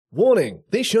Warning!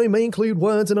 This show may include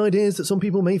words and ideas that some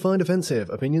people may find offensive.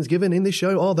 Opinions given in this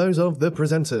show are those of the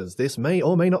presenters. This may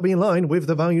or may not be in line with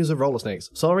the values of roller snakes.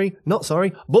 Sorry, not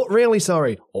sorry, but really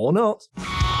sorry. Or not.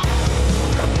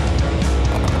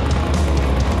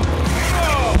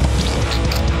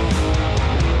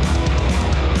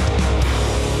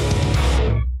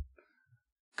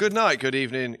 Good night, good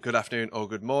evening, good afternoon, or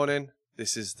good morning.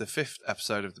 This is the 5th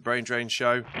episode of the Brain Drain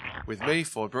Show with me,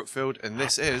 Forde Brookfield, and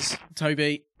this is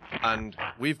Toby. And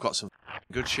we've got some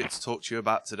good shit to talk to you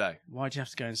about today. Why'd you have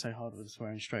to go in so hard with the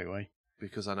swearing straight away?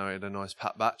 Because I know it annoys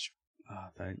Pat Batch. Oh,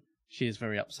 don't. She is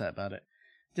very upset about it.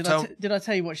 Did I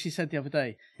tell you what she said the other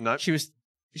day? No. She was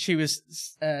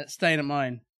staying at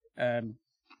mine, there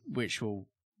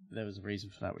was a reason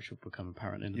for that, which will become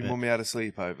apparent in a bit. Your mummy had a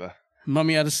sleepover.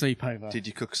 Mummy had a sleepover. Did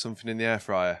you cook something in the air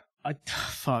fryer?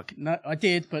 No, I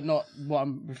did, but not what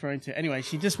I'm referring to. Anyway,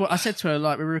 I said to her,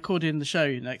 like, we're recording the show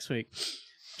next week.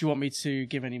 Do you want me to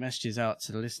give any messages out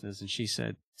to the listeners? And she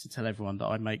said to tell everyone that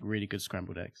I make really good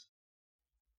scrambled eggs.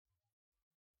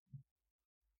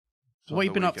 What have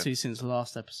you been up to since the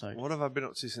last episode? What have I been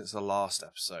up to since the last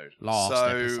episode?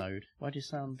 Episode. Why do you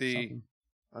sound Southern?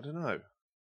 I don't know.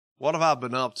 What have I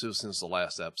been up to since the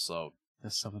last episode?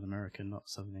 That's Southern American, not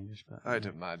Southern English. But it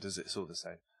doesn't matter, does it? It's all the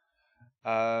same.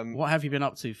 What have you been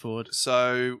up to, Forde?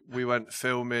 So we went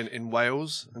filming in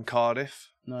Wales and Cardiff,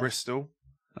 Bristol.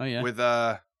 Oh yeah.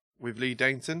 With Lee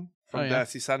Dainton from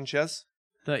Dirty Sanchez.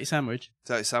 Dirty Sandwich.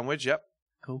 Dirty Sandwich, yep.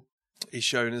 Cool. He's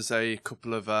shown us a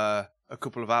couple of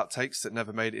outtakes that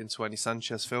never made it into any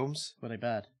Sanchez films. Were they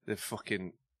bad? They're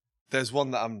fucking. There's one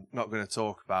that I'm not going to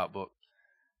talk about, but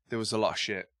there was a lot of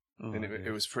shit, and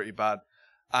it was pretty bad.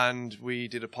 And we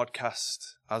did a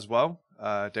podcast as well.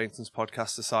 Dainton's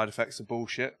podcast, The Side Effects of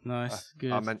Bullshit. Nice,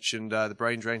 good. I mentioned the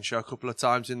Brain Drain Show a couple of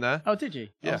times in there. Oh, did you?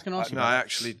 Yeah. I was going to ask you. No, I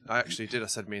actually did. I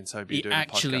said me and Toby doing a podcast.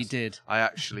 Actually did. I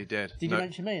actually did. Did you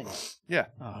mention me in it? Yeah.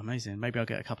 Oh, amazing. Maybe I'll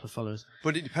get a couple of followers.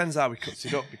 But it depends how he cuts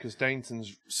it up, because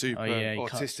Dainton's super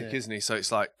autistic, isn't he? So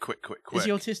it's like quick. Is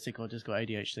he autistic or just got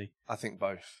ADHD? I think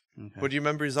both. Okay. But do you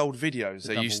remember his old videos?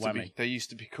 They used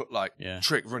to be cut like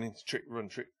trick, run into trick, run,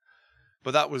 trick.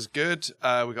 But that was good.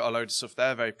 We got a load of stuff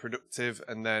there, very productive.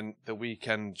 And then the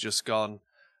weekend just gone,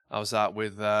 I was out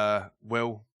with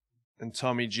Will and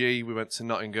Tommy G. We went to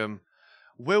Nottingham.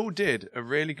 Will did a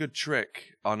really good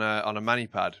trick on a mani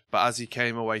pad, but as he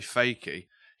came away fakey,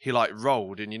 he like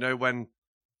rolled. And you know when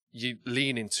you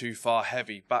lean in too far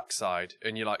heavy backside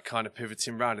and you're like kind of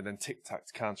pivoting round and then tic-tac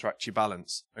to counteract your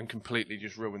balance and completely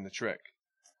just ruin the trick.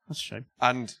 That's a shame.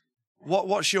 And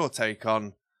what's your take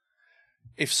on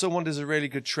if someone does a really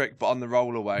good trick, but on the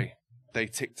rollaway, they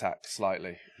tic-tac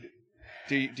slightly?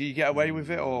 Do you get away with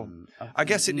it, or I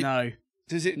guess it? No.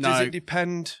 Does it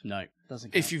depend? No,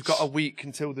 doesn't. If you've got a week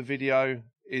until the video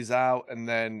is out, and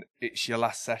then it's your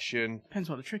last session. Depends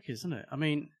what the trick is, doesn't it? I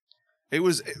mean, it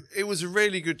was a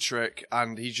really good trick,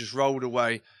 and he just rolled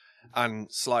away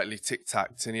and slightly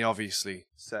tic-tacked, and he obviously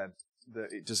said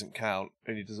that it doesn't count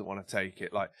and he doesn't want to take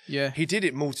it. Like, he did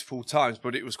it multiple times,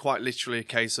 but it was quite literally a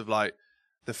case of like,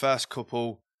 the first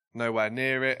couple, nowhere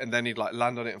near it, and then he'd like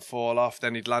land on it and fall off,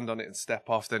 then he'd land on it and step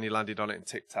off, then he landed on it and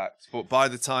tic-tacked. But by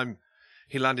the time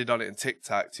he landed on it and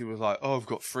tic-tacked, he was like, oh, I've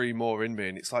got 3 more in me.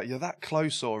 And it's like, you're that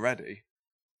close already.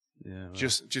 Yeah. Well.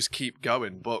 Just keep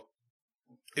going. But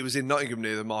it was in Nottingham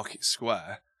near the Market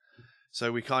Square.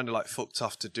 So we kind of like fucked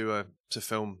off to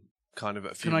film kind of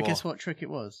a few more. Can I guess what trick it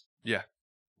was? Yeah.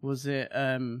 Was it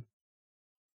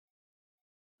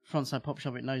frontside pop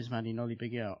shove it nose man, nollie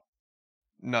big out?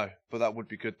 No, but that would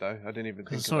be good though. I didn't even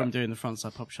think I saw him doing the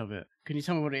frontside pop shove it. Can you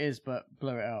tell me what it is, but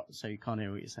blur it out so you can't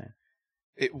hear what you're saying?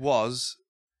 It was.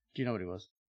 Do you know what it was?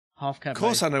 Half cab. Of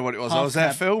course I know what it was. I was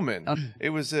there filming.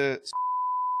 It was a.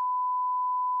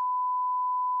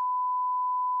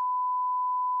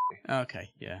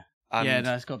 Okay, yeah. And,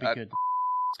 no, it's got to be good.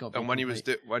 It's got to be and when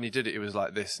when he did it, it was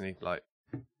like this, and he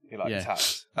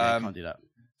tapped. Can't do that.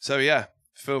 So yeah,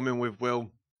 filming with Will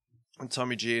and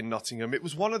Tommy G in Nottingham. It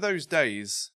was one of those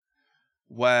days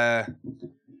where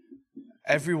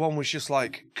everyone was just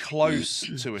like close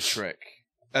to a trick,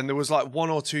 and there was like 1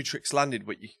 or 2 tricks landed,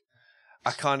 but I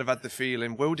kind of had the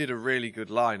feeling Will did a really good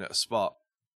line at a spot,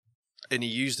 and he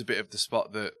used a bit of the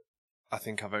spot that I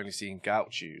think I've only seen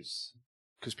Gouch use,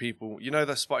 because people, you know,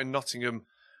 that spot in Nottingham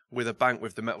with a bank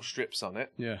with the metal strips on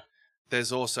it. Yeah.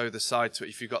 There's also the side to it.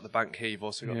 If you've got the bank here, you've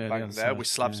also got the bank there with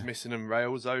slabs missing and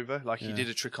rails over. Like he did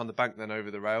a trick on the bank, then over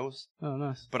the rails. Oh,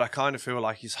 nice. But I kind of feel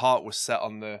like his heart was set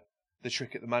on the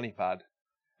trick at the mani pad.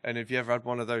 And have you ever had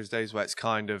one of those days where it's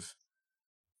kind of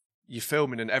you're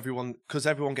filming and because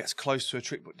everyone gets close to a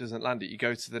trick but doesn't land it, you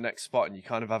go to the next spot and you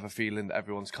kind of have a feeling that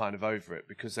everyone's kind of over it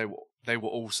because they were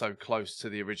all so close to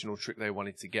the original trick they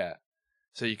wanted to get.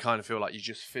 So you kind of feel like you're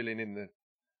just filling in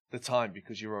the time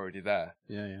because you're already there.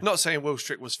 Yeah. Not saying Will's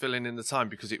trick was filling in the time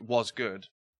because it was good,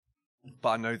 but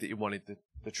I know that he wanted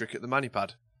the trick at the mani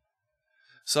pad.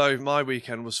 So my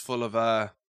weekend was full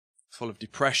of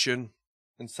depression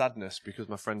and sadness because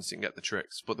my friends didn't get the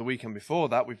tricks. But the weekend before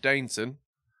that with Dainton,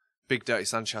 big Dirty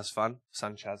Sanchez fan.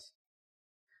 Sanchez.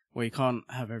 Well, you can't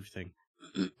have everything.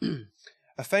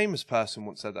 A famous person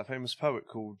once said that, a famous poet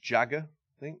called Jagger.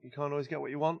 I think you can't always get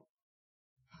what you want.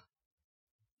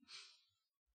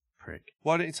 Prick.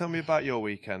 Why don't you tell me about your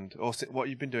weekend or what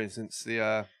you've been doing since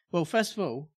the... Well, first of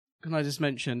all, can I just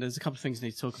mention there's a couple of things I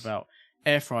need to talk about.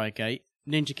 Air Fryer Gate,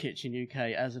 Ninja Kitchen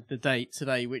UK as of the date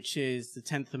today, which is the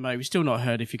 10th of May. We've still not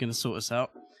heard if you're going to sort us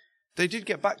out. They did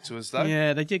get back to us, though.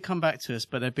 Yeah, they did come back to us,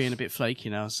 but they're being a bit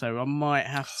flaky now, so I might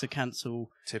have to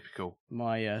cancel Typical.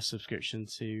 my subscription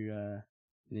to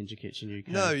Ninja Kitchen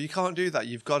UK. No, you can't do that.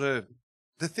 You've got to...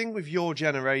 The thing with your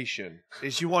generation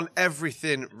is you want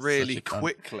everything really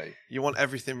quickly. You want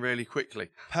everything really quickly.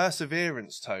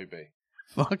 Perseverance, Toby.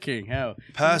 Fucking hell.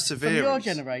 Perseverance. From your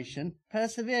generation,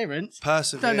 perseverance.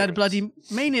 Perseverance. Don't know the bloody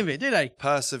meaning of it, do they?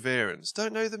 Perseverance.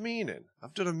 Don't know the meaning.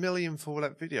 I've done a million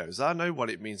full-length videos. I know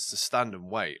what it means to stand and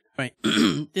wait. Right.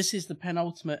 This is the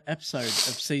penultimate episode of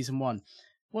season 1.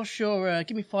 What's your...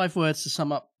 give me 5 words to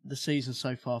sum up the season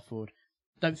so far, Forde.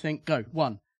 Don't think. Go.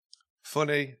 1.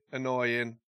 Funny,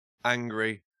 annoying,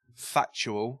 angry,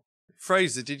 factual.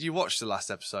 Fraser, did you watch the last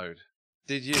episode?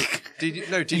 Did you?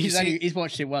 No. Did you see? He's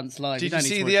watched it once live. Did you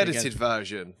see the edited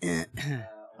version?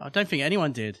 I don't think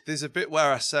anyone did. There's a bit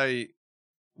where I say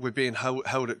we're being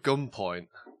held at gunpoint,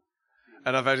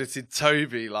 and I've edited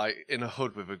Toby like in a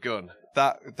hood with a gun.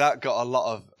 That got a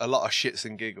lot of shits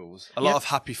and giggles, a lot of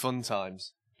happy fun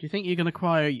times. Do you think you're going to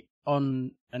cry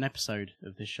on an episode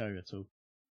of this show at all?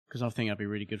 Because I think that'd be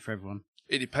really good for everyone.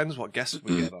 It depends what guests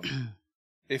we get on.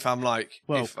 If I'm like,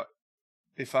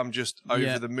 if I'm just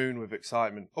over the moon with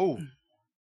excitement. Oh,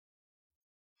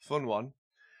 fun one.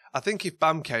 I think if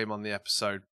Bam came on the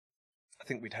episode, I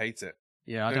think we'd hate it.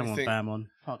 Yeah, I don't want Bam on.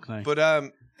 Fuck no.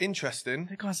 But interesting.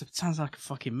 That guy sounds like a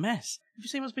fucking mess. Have you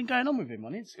seen what's been going on with him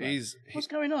on Instagram? What's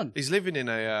going on? He's living in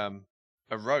a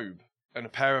robe and a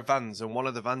pair of Vans, and one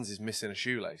of the Vans is missing a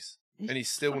shoelace, and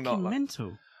he's still not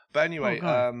mental. But anyway,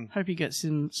 hope he gets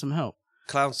him some help.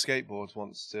 Clown Skateboards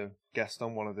wants to guest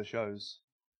on one of the shows.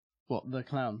 What, the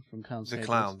clown from Clown Skateboards? The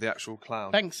clown, the actual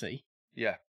clown. Banksy?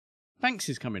 Yeah.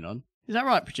 Banksy's coming on. Is that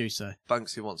right, producer?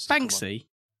 Banksy wants to Banksy?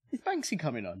 Is Banksy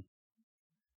coming on?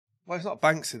 Well, it's not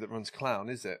Banksy that runs Clown,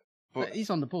 is it? But he's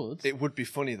on the boards. It would be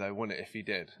funny, though, wouldn't it, if he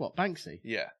did? What, Banksy?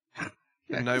 Yeah.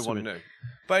 And no one knew.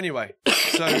 But anyway,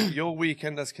 so your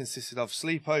weekend has consisted of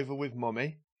sleepover with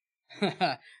Mummy.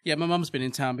 Yeah, my mum's been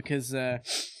in town because...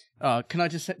 can I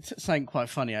just say something quite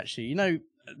funny, actually? You know,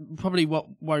 probably what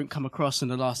won't come across in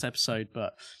the last episode,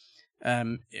 but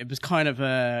it was kind of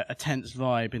a tense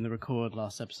vibe in the record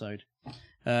last episode.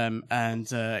 And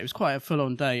it was quite a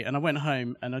full-on day. And I went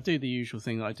home, and I do the usual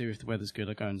thing that I do if the weather's good.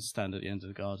 I go and stand at the end of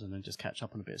the garden and just catch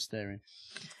up on a bit of staring.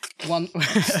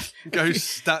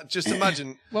 Just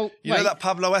imagine, you know that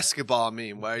Pablo Escobar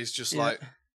meme where he's just like...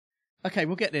 Okay,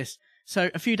 we'll get this. So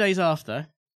a few days after...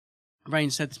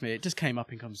 Rain said to me, it just came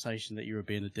up in conversation that you were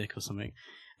being a dick or something.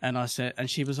 And I said, and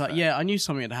she was like, yeah, I knew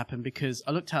something had happened because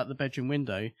I looked out the bedroom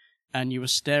window and you were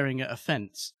staring at a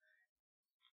fence.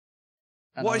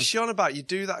 And what is she on about? You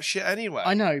do that shit anyway.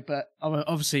 I know, but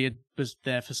obviously it was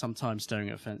there for some time staring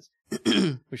at a fence,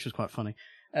 which was quite funny.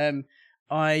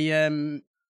 I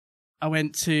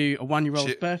went to a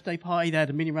 1-year-old's birthday party. They had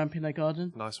a mini ramp in their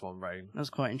garden. Nice one, Rain. That was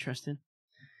quite interesting.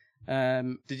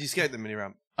 Did you skate the mini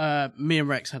ramp? Me and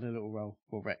Rex had a little roll.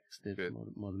 Well, Rex did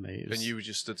more than me. And you were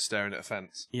just stood staring at a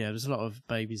fence. Yeah, there's a lot of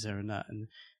babies there and that, and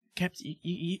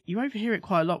you overhear it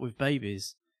quite a lot with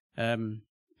babies.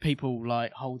 People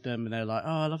like hold them and they're like,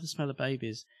 "Oh, I love the smell of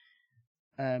babies."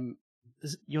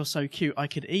 You're so cute, I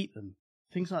could eat them.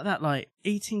 Things like that, like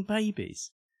eating babies.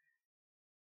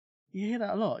 You hear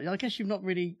that a lot. I guess you've not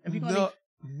really. Have you got any?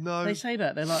 No. They say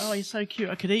that. They're like, "Oh, you're so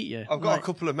cute, I could eat you." I've got a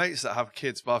couple of mates that have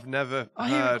kids, but I've never I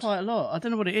hear it quite a lot. I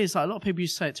don't know what it is. Like, a lot of people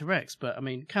used to say it to Rex, but I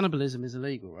mean, cannibalism is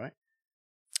illegal, right?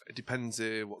 It depends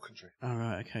what country. Oh,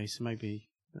 right, okay, so maybe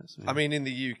that's... I mean, in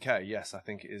the UK, yes, I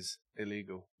think it is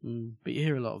illegal. But you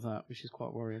hear a lot of that, which is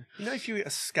quite worrying. You know, if you eat a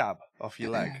scab off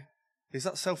your leg, is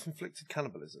that self-inflicted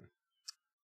cannibalism?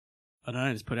 I don't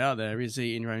know, just put it out there. Is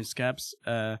eating your own scabs...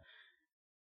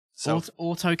 So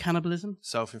Auto cannibalism?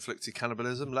 Self-inflicted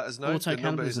cannibalism. Let us know. The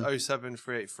number is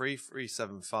 07383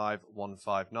 375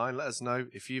 159. Let us know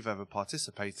if you've ever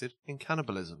participated in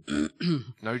cannibalism.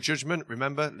 No judgment.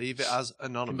 Remember, leave it as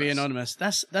anonymous. Can be anonymous.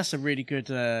 That's a really good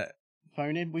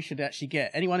phone in. We should actually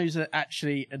get anyone who's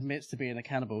actually admits to being a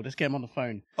cannibal. Let's get them on the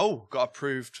phone. Oh, got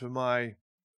approved for my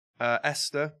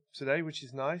Esther today, which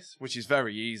is nice. Which is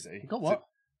very easy. You got what?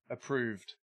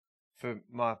 Approved for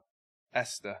my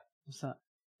Esther. What's that?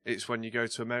 It's when you go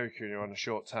to America and you're on a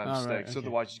short-term stay. Because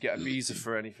otherwise you get a visa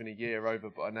for anything a year over,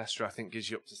 but an Esther, I think, gives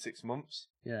you up to 6 months.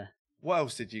 Yeah. What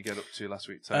else did you get up to last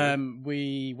week, Toby?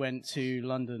 We went to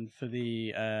London for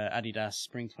the Adidas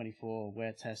Spring 24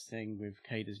 wear testing with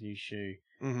Cader's new shoe.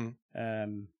 Mm-hmm.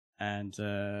 And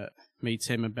me,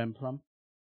 Tim, and Ben Plum.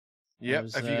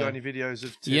 Yep. Have you got any videos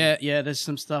of Tim? Yeah, there's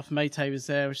some stuff. Mayte was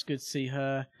there. It was good to see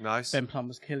her. Nice. Ben Plum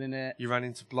was killing it. You ran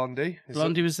into Blondie?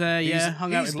 Blondie was there,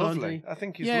 hung out with lovely. Blondie. I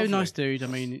think he's lovely. Yeah, nice dude. I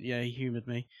mean, yeah, he humoured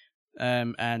me.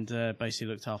 And basically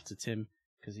looked after Tim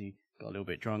because he got a little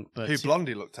bit drunk. But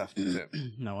Blondie looked after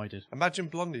Tim? No, I did. Imagine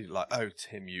Blondie like, oh,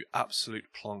 Tim, you absolute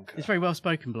plonker. He's very well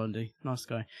spoken, Blondie. Nice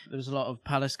guy. There was a lot of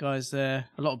Palace guys there,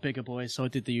 a lot of bigger boys, so I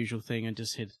did the usual thing and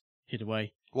just hid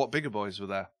away. What bigger boys were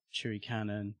there? Chewy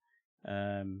Cannon.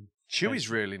 Chewy's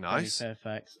really nice.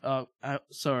 Fairfax. Oh,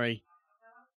 sorry.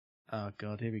 Oh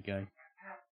God, here we go.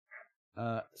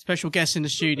 Special guest in the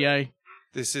studio.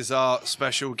 This is our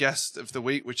special guest of the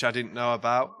week, which I didn't know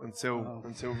about until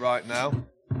right now.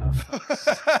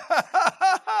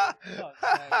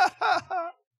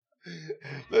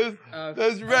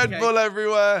 There's Red Bull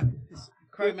everywhere.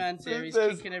 Crowman's here. He's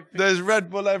kicking everything. There's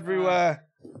Red Bull everywhere.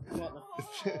 What the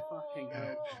fucking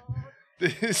hell?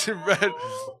 There's Red.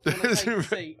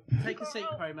 Take a seat,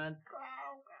 Crowman.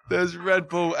 There's Red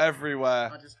Bull everywhere.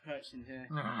 I just perched in here.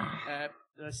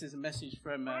 This is a message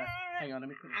from. Hang on, let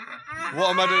me put this down. What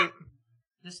am I doing?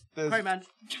 Just Crowman.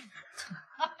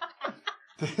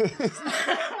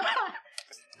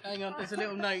 Hang on, there's a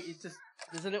little note.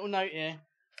 There's a little note here.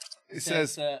 It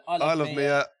says, "I love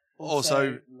Mia.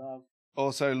 Also love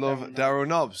Daryl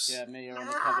Knobs." Yeah, Mia on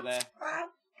the cover there.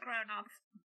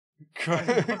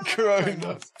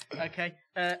 Crowman. Okay,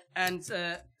 and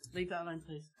leave that alone,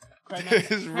 please.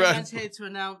 Crowman's here to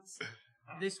announce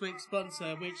this week's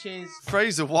sponsor, which is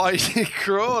Fraser. Why are you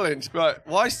crawling? Right,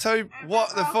 why is Toby?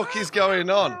 What the fuck is going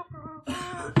on?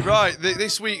 Right,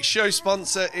 this week's show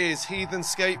sponsor is Heathen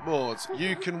Skateboards.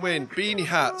 You can win beanie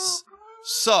hats,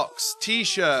 socks,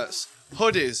 t-shirts,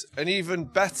 hoodies, and even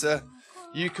better,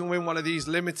 you can win one of these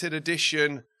limited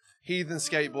edition Heathen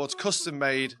Skateboards, custom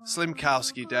made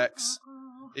Slimkowski decks.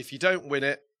 If you don't win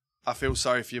it, I feel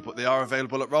sorry for you, but they are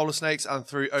available at Roller Snakes and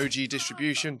through OG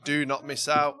Distribution. Do not miss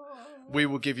out. We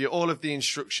will give you all of the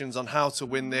instructions on how to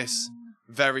win this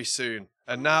very soon.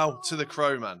 And now to the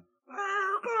Crowman.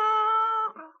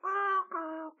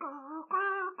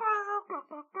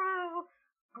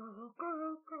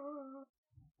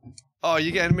 Oh,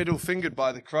 you're getting middle fingered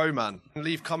by the Crowman.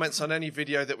 Leave comments on any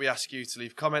video that we ask you to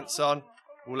leave comments on.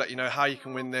 We'll let you know how you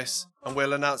can win this, and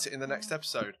we'll announce it in the next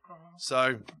episode.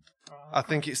 So, I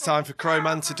think it's time for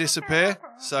Crowman to disappear.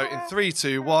 So, in 3,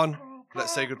 2, 1,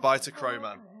 let's say goodbye to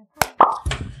Crowman.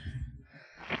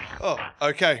 Oh,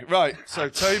 okay, right. So,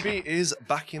 Toby is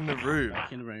back in the room.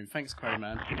 Back in the room. Thanks,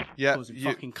 Crowman. Yeah. Causing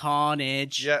fucking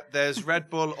carnage. Yeah, there's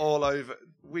Red Bull all over.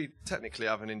 We technically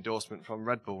have an endorsement from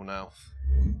Red Bull now.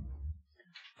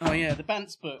 Oh yeah, the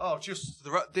Bantz book. Oh,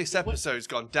 this episode's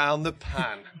gone down the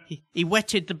pan. He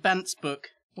wetted the Bantz book.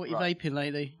 What are you vaping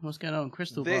lately? What's going on?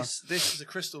 Crystal bar. This is a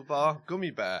Crystal Bar gummy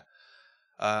bear.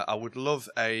 I would love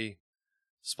a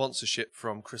sponsorship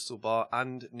from Crystal Bar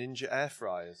and Ninja Air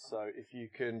Fryers. So if you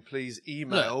can please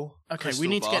email. Look, okay, we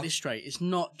need to get this straight. It's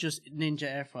not just Ninja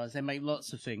Air Fryers. They make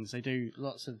lots of things. They do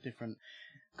lots of different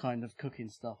kind of cooking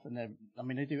stuff, and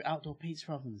they do outdoor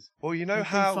pizza ovens. Well, you know they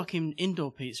how do fucking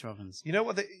indoor pizza ovens. You know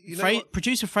what?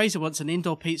 Producer Fraser wants an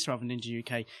indoor pizza oven in the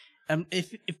UK.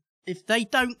 If they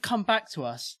don't come back to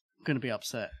us, I'm going to be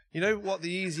upset. You know what? The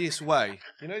easiest way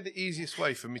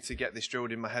for me to get this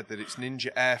drilled in my head that it's Ninja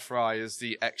Air Fryers,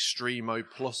 the Extremo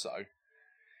Pluso,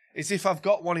 is if I've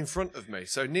got one in front of me.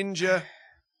 So Ninja,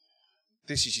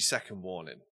 this is your second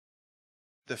warning.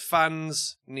 The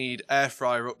fans need air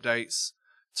fryer updates.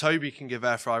 Toby can give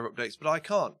air fryer updates, but I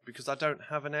can't because I don't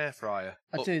have an air fryer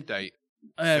update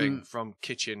thing from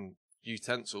kitchen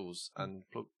utensils and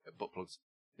butt plugs.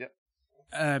 Yep.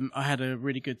 I had a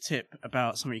really good tip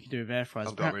about something you can do with air fryers.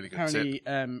 I've got a really good tip.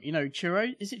 You know,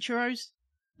 churros? Is it churros?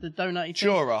 The donutty thing?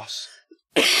 Churros.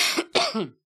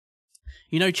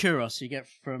 You know churros you get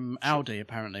from Aldi,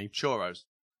 apparently. Churros.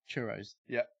 Churros.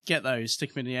 Yeah. Get those,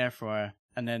 stick them in the air fryer,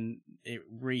 and then it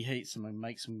reheats them and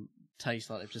makes them taste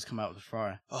like they've just come out of the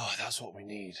fryer. Oh, that's what we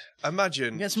need.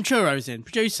 Imagine. Get some churros in.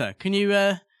 Producer, can you,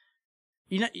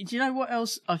 do you know what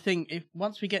else I think? If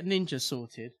once we get Ninja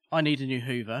sorted, I need a new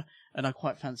Hoover, and I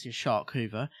quite fancy a shark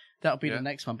Hoover. That'll be the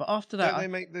next one. But after that,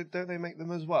 don't they make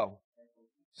them as well?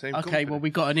 Same okay, company. well, we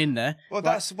got an in there. Well,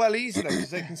 that's well easy then, because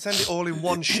they can send it all in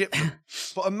one shipment.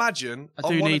 But imagine,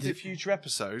 on one of the future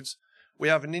episodes, we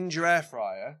have a Ninja air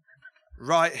fryer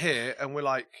right here, and we're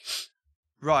like,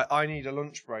 right, I need a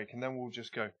lunch break, and then we'll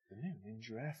just go, the new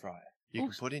Ninja air fryer. You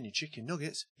can put in your chicken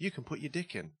nuggets, you can put your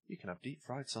dick in, you can have deep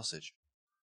fried sausage.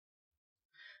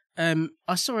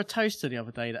 I saw a toaster the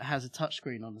other day that has a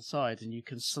touchscreen on the side, and you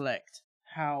can select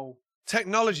how...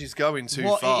 Technology's going too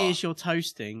far. What it is you're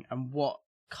toasting, and what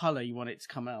colour you want it to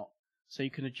come out. So you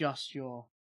can adjust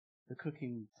the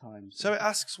cooking times. So it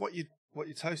asks what you're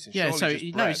toasting. Yeah,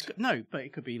 surely just bread. But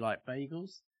it could be like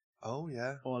bagels. Oh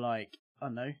yeah. Or like, I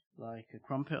don't know, like a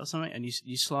crumpet or something, and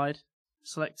you select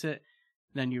it,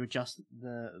 then you adjust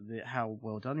the how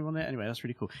well done you want it. Anyway, that's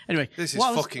really cool. Anyway, this is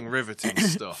fucking riveting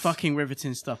stuff. Fucking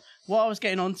riveting stuff. What I was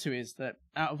getting onto is that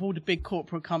out of all the big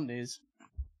corporate companies,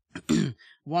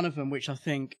 one of them, which I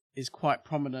think is quite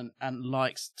prominent and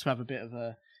likes to have a bit of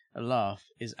a laugh,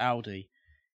 is Aldi.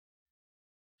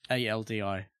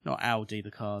 ALDI, not Audi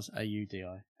the cars,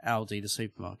 AUDI. Aldi the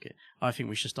supermarket. I think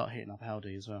we should start hitting up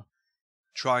Aldi as well.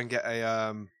 Try and get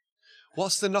a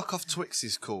what's the knockoff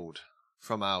Twixes called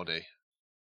from Aldi?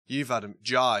 You've had them.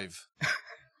 Jive.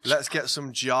 Let's get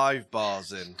some Jive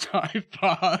bars in. Jive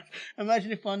bars.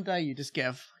 Imagine if one day you just get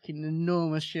a fucking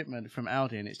enormous shipment from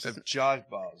Aldi and it's just of Jive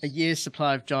bars. A year's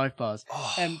supply of Jive bars.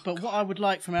 Oh, but what I would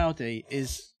like from Aldi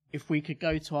is if we could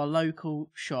go to our local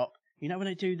shop. You know when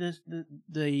they do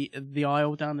the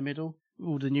aisle down the middle,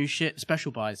 all the new shit,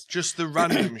 special buys. Just the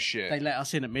random shit. They let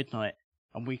us in at midnight.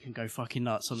 And we can go fucking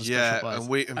nuts on the special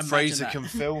buys. And Fraser can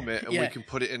film it, and we can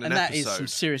put it in an episode. And that is some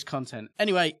serious content.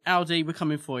 Anyway, Aldi, we're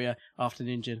coming for you after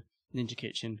Ninja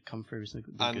Kitchen come through.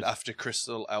 And after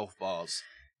Crystal Elf bars.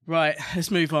 Right, let's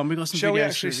move on. We've got some Shall videos. we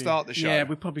actually start the show? Yeah,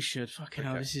 we probably should. Fucking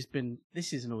hell, this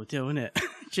is an ordeal, isn't it?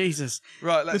 Jesus.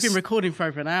 Right, we've been recording for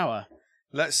over an hour.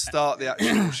 Let's start the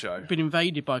actual show. We've been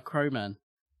invaded by Crowman.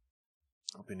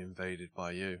 I've been invaded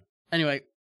by you. Anyway,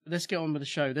 let's get on with the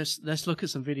show. Let's look at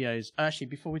some videos. Actually,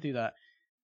 before we do that,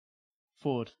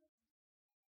 Forde,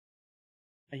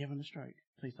 are you having a stroke?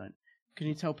 Please don't. Can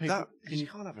you tell people... You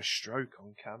can't have a stroke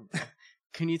on camera.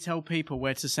 Can you tell people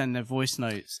where to send their voice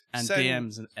notes and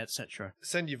DMs and etc.?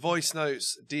 Send your voice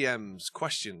notes, DMs,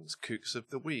 questions, kooks of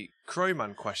the week,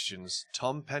 Crowman questions,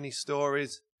 Tom Penny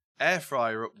stories, air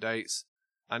fryer updates,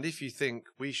 and if you think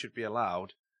we should be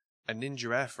allowed, a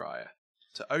Ninja air fryer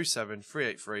to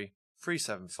 07383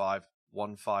 375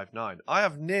 159. I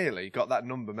have nearly got that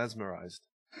number mesmerised.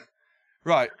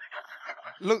 Right.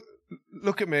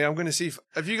 Look at me. I'm going to see.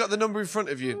 Have you got the number in front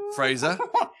of you, Fraser?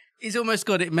 He's almost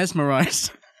got it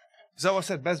mesmerised. Is that what I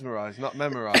said? Mesmerised, not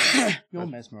memorised. You're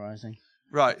mesmerising.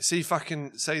 Right. See if I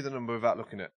can say the number without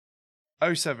looking at it.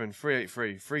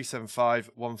 07383 375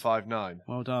 159.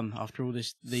 Well done. After all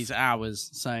these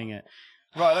hours saying it.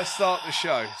 Right. Let's start the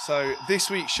show. So this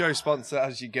week's show sponsor,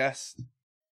 as you guessed,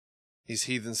 is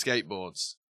Heathen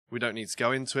Skateboards. We don't need to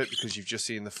go into it because you've just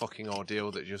seen the fucking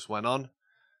ordeal that just went on.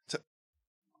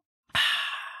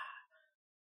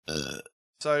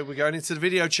 So we're going into the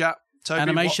video chat. Toby,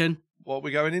 animation. What are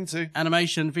we going into?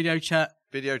 Animation, video chat.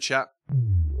 Video chat.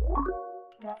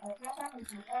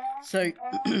 So,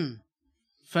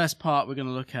 first part we're going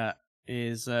to look at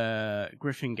is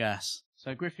Griffin Gas.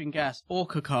 So Griffin Gas,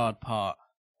 Orca card part.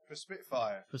 For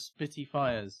Spitfire. For Spitty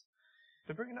Fires.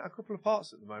 They're bringing out a couple of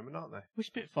parts at the moment, aren't they? Which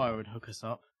Spitfire would hook us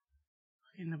up?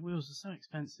 Fucking the wheels are so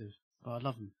expensive, but I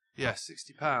love them. Yeah,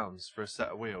 £60 for a set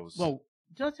of wheels. Well,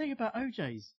 did I tell you about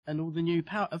OJ's and all the new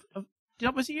power?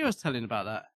 Was it you I was telling about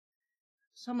that?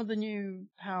 Some of the new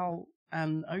PAL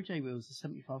and OJ wheels are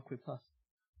 £75 plus.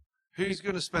 Who's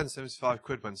going to spend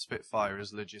 £75 when Spitfire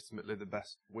is legitimately the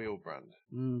best wheel brand?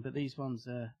 But these ones,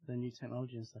 they're new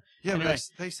technology and stuff. Yeah, anyway, but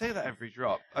they say that every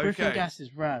drop. Okay. Griffin Gas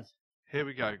is rad. Here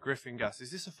we go, Griffin Gas.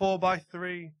 Is this a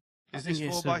 4x3? Is this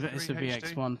 4x3 It's a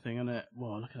VX1 thing, isn't it?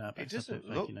 Well, look at that. It doesn't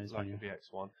look like a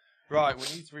VX1. Right,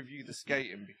 we need to review the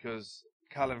skating because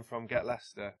Callum from Get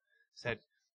Leicester said,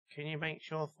 can you make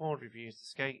sure Forde reviews the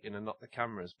skating and not the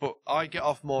cameras? But I get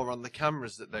off more on the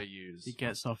cameras that they use. He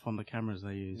gets off on the cameras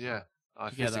they use. Yeah, I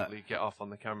physically get off on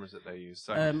the cameras that they use.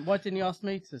 So why didn't he ask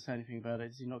me to say anything about it?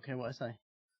 Does he not care what I say?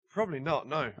 Probably not,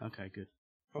 no. Okay, good.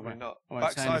 Probably not.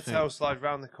 Backside tail slide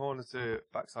round the corner to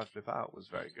backside flip out was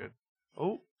very good.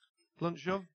 Oh, blunt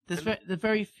shove. There's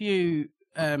very few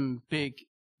big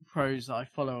pros that I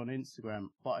follow on Instagram,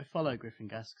 but I follow Griffin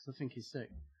Gas because I think he's sick.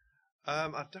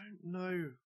 I don't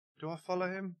know. Do I follow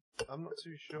him? I'm not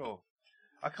too sure.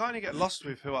 I kind of get lost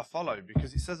with who I follow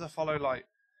because it says I follow like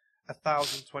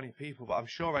 1,020 people, but I'm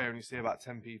sure I only see about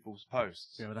 10 people's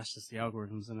posts. Yeah, well, that's just the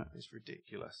algorithms, isn't it? It's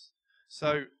ridiculous.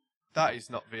 So that is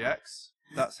not VX.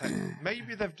 That's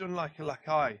maybe they've done like a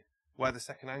Lakai where the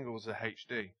second angles are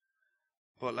HD.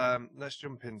 But let's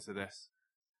jump into this.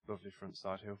 Lovely front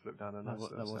side heel flip down a nice.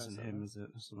 That wasn't him, is it?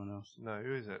 That's someone else. No,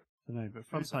 who is it? I don't know, but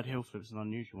front side heel flip's an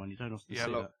unusual one. You don't often see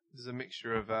look, that. There's a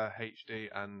mixture of HD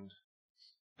and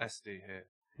SD here.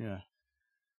 Yeah.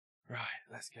 Right,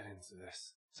 let's get into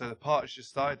this. So the part has just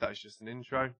started. That's just an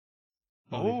intro.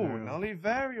 Nollie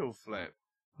varial flip.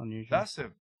 Unusual. That's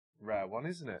a rare one,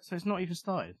 isn't it? So it's not even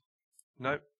started?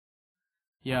 Nope.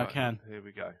 Yeah, right, I can. Here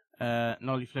we go.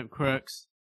 Nollie flip crooks.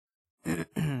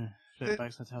 Flip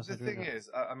backside house. The thing is,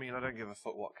 I mean, I don't give a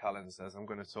fuck what Callan says. I'm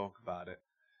going to talk about it.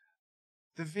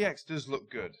 The VX does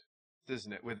look good,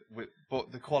 doesn't it?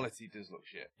 But the quality does look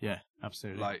shit. Yeah,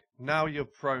 absolutely. Like, now you're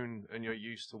prone and you're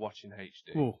used to watching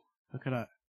HD. Oh, look at that.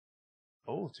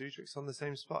 Oh, 2 tricks on the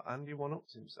same spot. Andy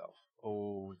one-upped himself.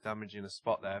 Oh, damaging a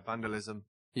spot there. Vandalism.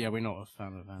 Yeah, we're not a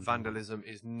fan of vandalism. Vandalism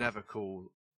is never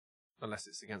cool unless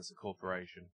it's against a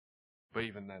corporation. But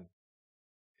even then,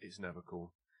 it's never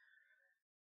cool.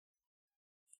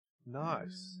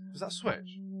 Nice. Was that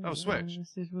switch? That was switch.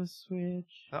 It was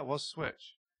switch. That was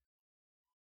switch.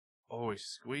 Oh, he's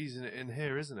squeezing it in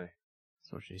here, isn't he?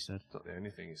 That's what she said. It's not the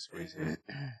only thing he's squeezing.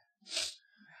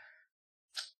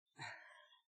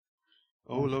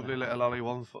 Oh, lovely little ollie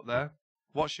 1 foot there.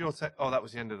 What's your take? Oh, that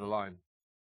was the end of the line.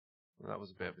 That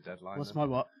was a bit of a deadline. What's my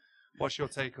what? What's your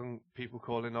take on people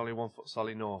calling ollie 1 foot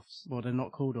solly norths? Well, they're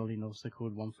not called ollie norths. They're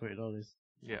called 1-footed ollies.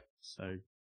 Yeah. So,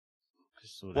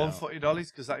 just sort 1-footed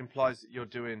ollies, because that implies that you're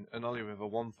doing an ollie with a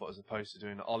 1 foot as opposed to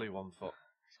doing an ollie 1 foot.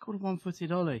 It's called a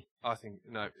 1-footed ollie. I think,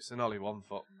 no, it's an ollie 1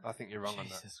 foot. I think you're wrong on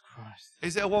that. Jesus Christ.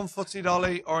 Is it a 1-footed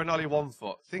ollie or an ollie 1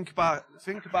 foot? Think about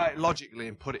it logically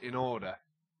and put it in order.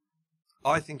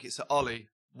 I think it's an ollie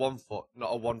 1 foot,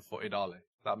 not a 1-footed ollie.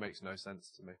 That makes no sense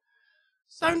to me.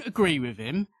 So, don't agree with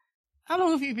him. How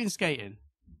long have you been skating?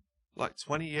 Like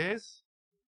 20 years.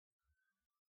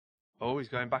 Oh, he's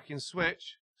going back in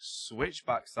switch. Switch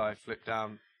backside, flip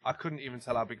down. I couldn't even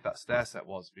tell how big that stair set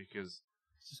was because...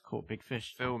 It's just caught big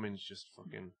fish. Filming's just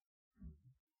fucking...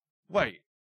 Wait.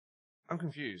 I'm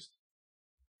confused.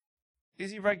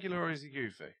 Is he regular or is he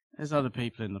goofy? There's other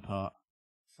people in the part.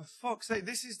 For fuck's sake,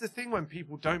 this is the thing when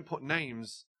people don't put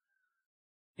names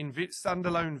in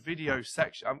standalone video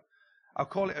section. I'll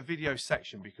call it a video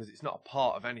section because it's not a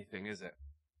part of anything, is it?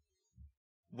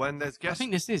 When there's guests... I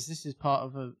think this is part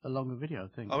of a longer video, I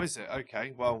think. Oh, is it?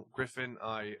 Okay. Well, Griffin,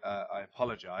 I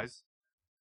apologise.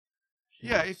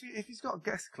 Yeah, if he's got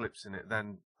guest clips in it,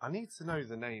 then I need to know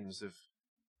the names of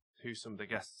who some of the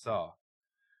guests are.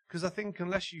 Because I think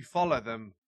unless you follow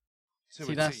them to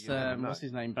See, that's, what's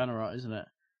his name? Bannerat, isn't it?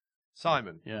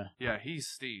 Simon. Yeah. Yeah, he's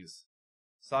Steez.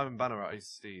 Simon Bannerat is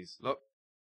Steez. Look.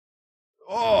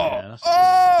 Oh!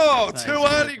 Yeah, two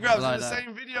early grabs in the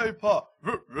same video part.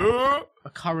 A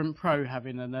current pro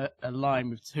having a line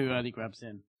with 2 early grabs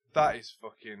in. That is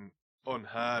fucking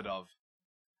unheard of.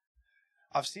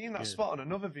 I've seen that spot on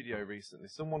another video recently.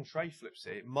 Someone tray flips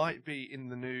it. It might be in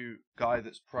the new guy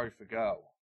that's pro for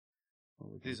girl.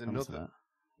 Well, There's another.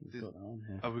 We've got that on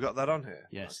here. Have we got that on here?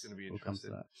 Yes. That's going to be We'll come to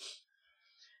interesting.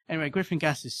 that. Anyway, Griffin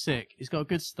Gas is sick. He's got a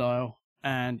good style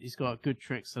and he's got a good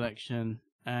trick selection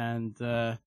and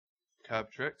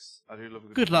curb tricks. I do love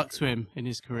a good luck to him in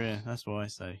his career. That's what I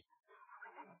say.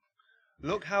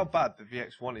 Look how bad the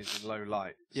VX1 is in low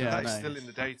light. So yeah, that's still in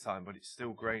the daytime, but it's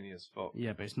still grainy as fuck.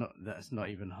 Yeah, but that's not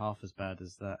even half as bad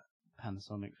as that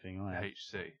Panasonic thing I have.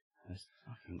 HC.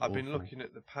 I've been looking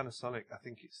at the Panasonic, I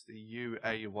think it's the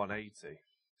UA180.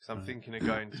 Because I'm thinking of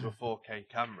going to a 4K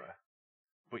camera,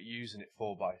 but using it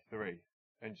 4x3.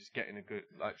 And just getting a good,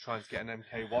 like trying to get an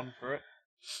MK1 for it.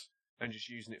 And just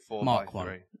using it 4x3. Mark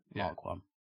 1. Yeah. Mark 1.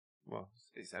 Well,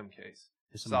 it's MKs.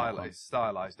 It's a Mark 1.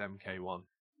 Stylized MK1.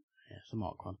 Yeah, it's a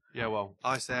Mark 1. Yeah, well,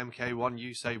 I say MK1,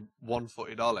 you say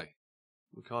 1-footed ollie.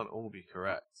 We can't all be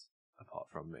correct, apart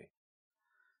from me.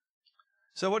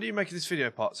 So what do you make of this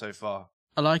video part so far?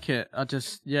 I like it.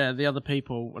 The other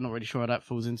people, we're not really sure how that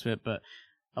falls into it, but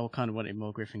I kind of wanted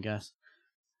more Griffin Gas.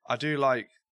 I do like...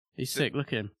 He's sick,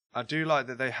 look at him. I do like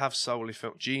that they have solely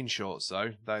filmed jean shorts,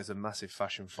 though. That is a massive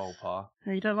fashion faux pas.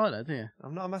 Yeah, you don't like that, do you?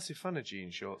 I'm not a massive fan of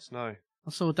jean shorts, no. I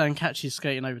saw Dan Catches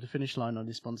skating over the finish line on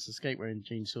his sponsor skate wearing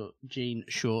jean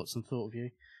shorts and thought of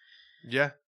you. Yeah.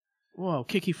 Wow,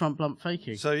 kicky front blunt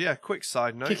fakie. So yeah, quick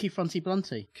side note. Kicky fronty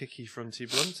blunty. Kicky fronty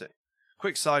blunty.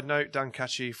 Quick side note, Dan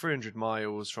Catchy, 300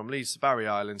 miles from Leeds to Barry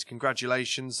Islands.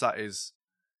 Congratulations. That is...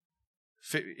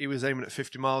 He was aiming at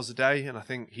 50 miles a day, and I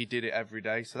think he did it every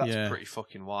day, so that's pretty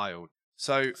fucking wild.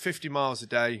 So 50 miles a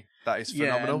day, that is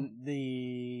phenomenal. Yeah, and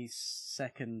the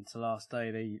second to last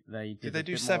day, they did they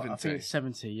do 70? I think it's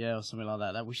 70, yeah, or something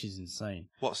like that. Which is insane.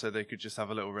 What? So they could just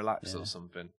have a little relax or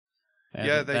something? They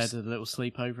had a little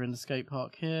sleepover in the skate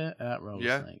park here at Roller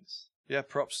Snakes. Yeah,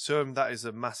 props to him. That is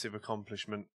a massive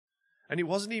accomplishment. And it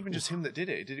wasn't even just him that did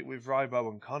it. He did it with Rybo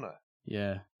and Connor.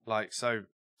 Yeah. So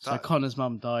Connor's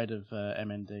mum died of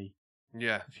MND.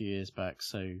 Yeah. A few years back,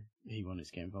 so he wanted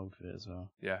to get involved with it as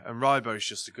well. Yeah, and Rybo's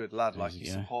just a good lad. Like, he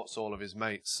supports all of his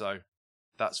mates, so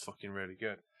that's fucking really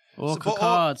good. Orca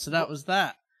card, so that was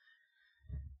that.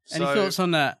 Any thoughts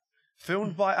on that?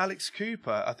 Filmed by Alex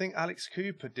Cooper. I think Alex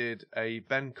Cooper did a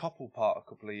Ben Koppel part a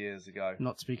couple of years ago.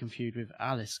 Not to be confused with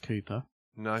Alice Cooper.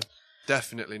 No,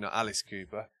 definitely not Alice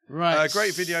Cooper. Right.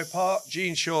 Great video part.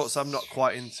 Jean shorts I'm not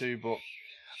quite into, but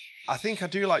I think I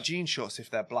do like jean shorts if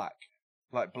they're black.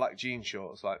 Like black jean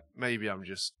shorts. Like, maybe I'm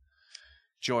just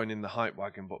joining the hype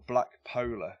wagon, but black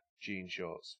polar jean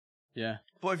shorts. Yeah.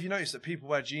 But if you notice that people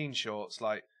wear jean shorts,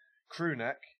 like crew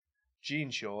neck,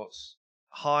 jean shorts,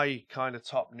 high kind of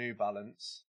top New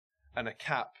Balance, and a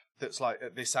cap that's like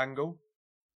at this angle,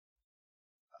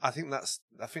 I think that's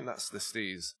the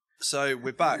steez. So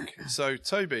we're back. So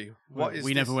Toby,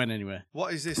 we never went anywhere.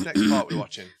 What is this next part we're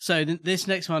watching? So this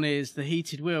next one is the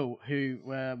Heated Wheel, who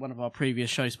were one of our previous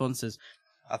show sponsors.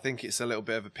 I think it's a little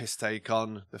bit of a piss take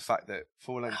on the fact that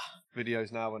full-length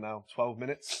videos now are 12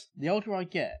 minutes. The older I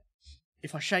get,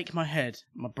 if I shake my head,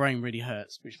 my brain really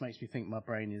hurts, which makes me think my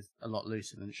brain is a lot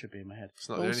looser than it should be in my head. It's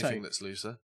not the only thing that's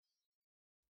looser.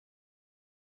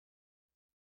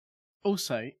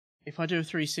 Also, if I do a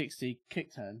 360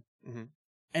 kick turn,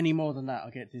 any more than that,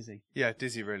 I'll get dizzy. Yeah,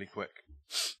 dizzy really quick.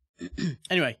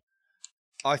 Anyway.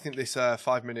 I think this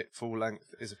 5-minute full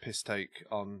length is a piss take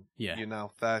on your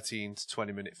now 13 to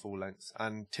 20 minute full lengths.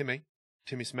 And Timmy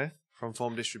Smith from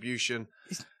Form Distribution.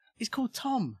 He's called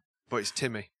Tom. But it's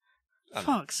Timmy.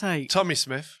 Fuck's sake. Tommy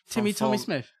Smith. Timmy Tommy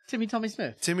Smith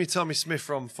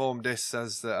from Form Dis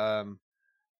says that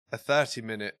a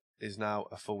 30-minute is now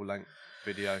a full length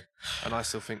video. And I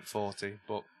still think 40,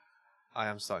 but I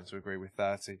am starting to agree with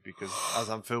 30 because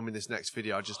as I'm filming this next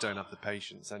video, I just don't have the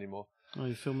patience anymore. Oh,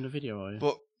 you're filming a video, are you?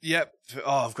 But, yep.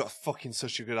 I've got fucking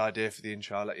such a good idea for the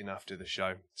intro. I'll let you know after the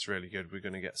show. It's really good. We're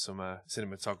going to get some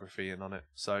cinematography in on it.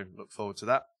 So, look forward to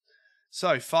that.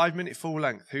 So, 5-minute full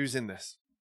length. Who's in this?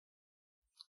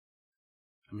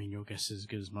 I mean, your guess is as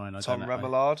good as mine. Tom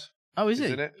Remillard. Oh, is he?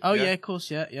 In it? Oh, yeah, of course,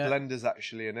 yeah. Blender's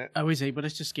actually in it. Oh, is he? But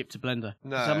let's just skip to Blender.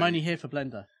 No. I'm only here for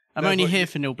Blender. I'm only here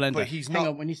for Neil Blender. But he's Hang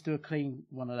on, we need to do a clean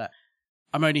one of that.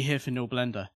 I'm only here for Neil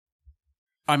Blender.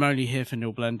 I'm only here for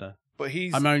Neil Blender. But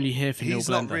I'm only here for Neil Blender. He's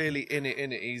not really in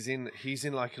it. He's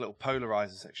in like a little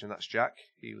polarizer section. That's Jack.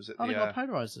 He was at the. They got a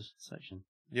polarizer section.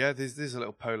 Yeah, there's a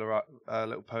little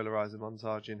polarizer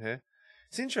montage in here.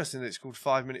 It's interesting that it's called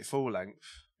 5-minute full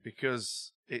length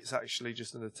because it's actually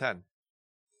just under 10.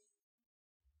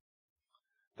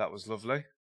 That was lovely.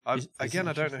 I don't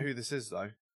know who this is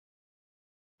though,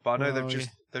 but I know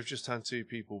they've just turned 2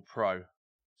 people pro,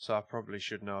 so I probably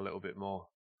should know a little bit more.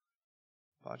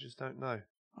 But I just don't know.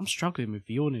 I'm struggling with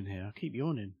yawning here. I keep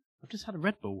yawning. I've just had a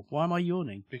Red Bull. Why am I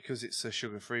yawning? Because it's a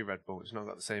sugar-free Red Bull. It's not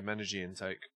got the same energy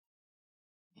intake.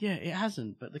 Yeah, it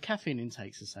hasn't, but the caffeine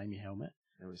intake's the same, your helmet.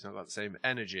 No, it's not got the same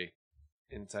energy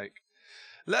intake.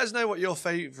 Let us know what your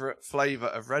favourite flavour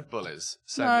of Red Bull is.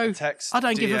 Send a text, I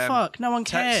don't give a DM, fuck. No one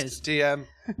cares. Text, DM,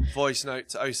 voice note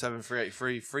to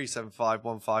 07383 375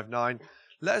 159.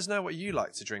 Let us know what you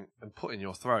like to drink and put in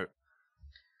your throat.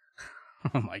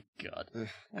 Oh my god.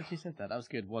 Actually said that. That was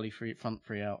good. Wally front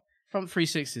three out. Front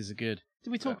 360s are good.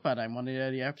 Did we talk about that in one of the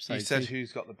earlier episodes? You said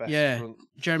who's got the best front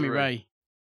Jeremy three. Ray.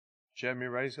 Jeremy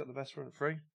Ray's got the best front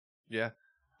three? Yeah.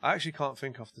 I actually can't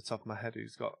think off the top of my head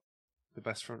who's got the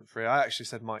best front three. I actually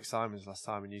said Mike Simons last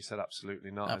time and you said absolutely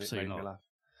not. Absolutely and it made me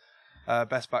laugh.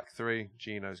 Best back three,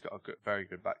 Gino's got a very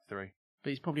good back three.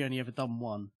 But he's probably only ever done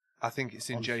one. I think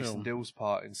it's in Jason Dill's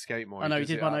part in Skatemore. I know, he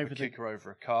did one over the kicker over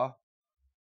a car.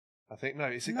 I think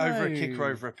over a kicker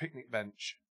over a picnic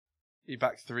bench. He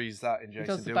back threes that in Jason Dill's part.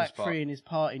 He does the back three in his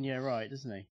part in Yeah Right,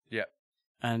 doesn't he? Yeah.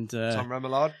 And Tom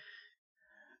Remillard.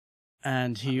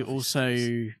 And he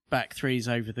also back threes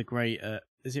over the great.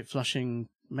 Is it Flushing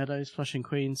Meadows, Flushing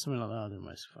Queens, something like that? I don't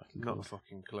know. Not a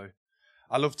fucking clue.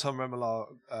 I love Tom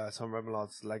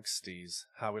Remillard's leg stees.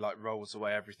 How he like rolls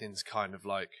away. Everything's kind of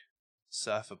like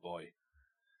surfer boy.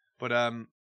 But I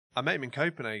met him in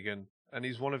Copenhagen, and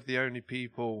he's one of the only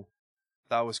people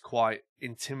that I was quite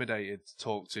intimidated to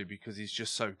talk to because he's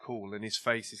just so cool and his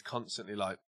face is constantly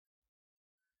like...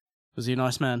 Was he a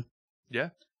nice man? Yeah.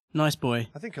 Nice boy.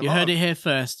 I think you heard it here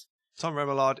first. Tom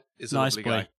Remillard is a nice lovely boy.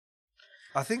 guy.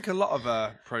 I think a lot of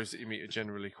pros that you meet are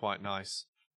generally quite nice.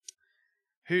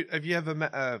 Have you ever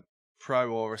met a pro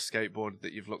or a skateboarder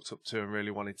that you've looked up to and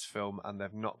really wanted to film and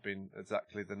they've not been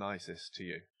exactly the nicest to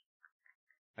you?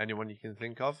 Anyone you can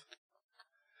think of?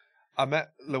 I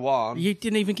met Luan. You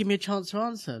didn't even give me a chance to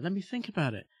answer. Let me think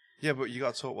about it. Yeah, but you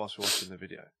got to talk whilst we're watching the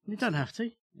video. You don't have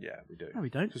to. Yeah, we do. No, we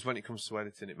don't. Because when it comes to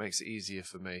editing, it makes it easier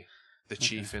for me, the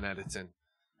chief in editing.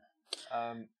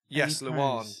 Yes,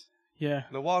 Luan. Yeah.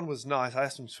 Luan was nice. I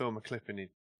asked him to film a clip and he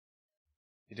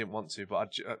didn't want to.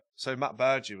 But so Matt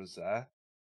Berger was there,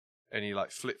 and he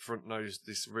like flip front nosed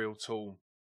this real tall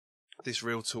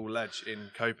ledge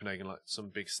in Copenhagen, like some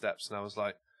big steps. And I was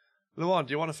like, Luan,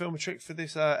 do you want to film a trick for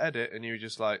this edit? And you were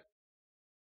just like,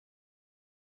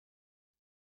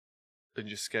 and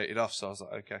just skated off. So I was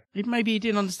like, okay. Maybe he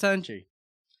didn't understand you.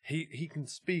 He can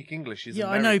speak English. He's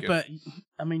American. I know, but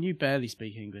I mean, you barely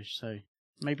speak English, so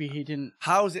maybe he didn't.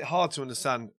 How is it hard to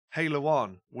understand? Hey,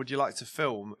 Luan, would you like to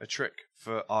film a trick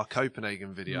for our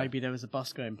Copenhagen video? Maybe there was a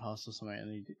bus going past or something,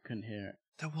 and he couldn't hear it.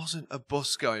 There wasn't a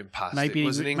bus going past. Maybe it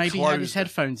was an enclosed. Maybe he had his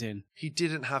headphones in. He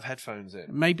didn't have headphones in.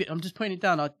 Maybe I'm just putting it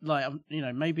down.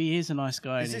 Maybe he is a nice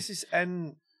guy. Is this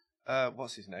N?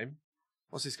 What's his name?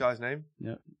 What's this guy's name?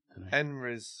 No,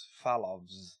 Enriz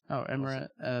Falovs. Oh, Emre.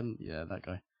 Yeah, that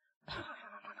guy.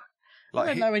 Like,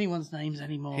 I don't know anyone's names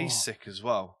anymore. He's sick as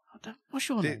well. What's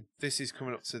your name? This is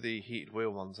coming up to the heated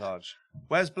wheel montage.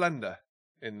 Where's Blender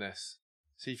in this?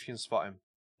 See if you can spot him.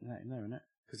 No, isn't it?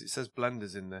 Because it says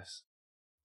Blender's in this.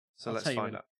 So let's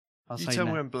find out. You tell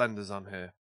me when Blender's on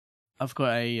here. I've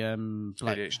got a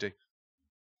ADHD.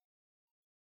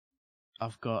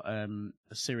 I've got a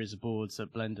series of boards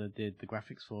that Blender did the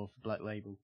graphics for Black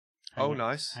Label.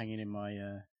 Nice. Hanging in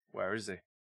my... Where is he?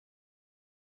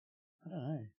 I don't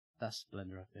know. That's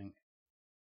Blender, I think.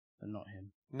 But not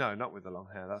him. No, not with the long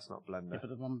hair. That's not Blender. Yeah, but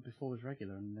the one before was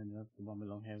regular, and then the one with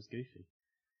long hair was Goofy.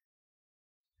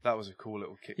 That was a cool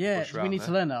little kick push we need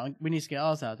to learn that. We need to get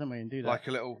ours out, don't we, and do that. Like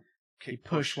a little kick you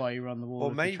push while you run the wall.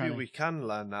 Or maybe we can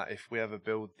learn that if we ever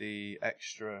build the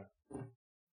extra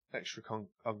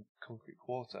concrete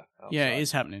quarter outside. Yeah, it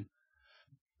is happening.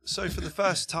 So for the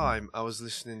first time, I was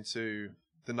listening to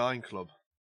the 9 Club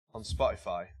on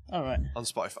Spotify. All right. On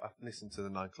Spotify. I've listened to the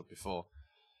 9 Club before.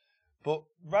 But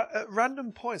at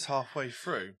random points halfway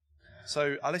through,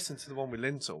 so I listened to the one with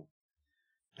Lintel,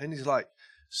 and he's like,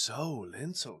 so,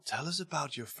 Lintel, tell us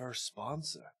about your first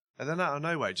sponsor. And then out of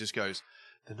nowhere, it just goes,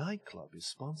 the 9 Club is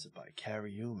sponsored by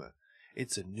Cariuma.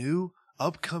 It's a new,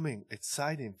 upcoming,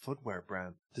 exciting footwear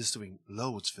brand that's doing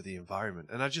loads for the environment.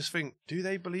 And I just think, do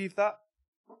they believe that?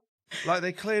 Like,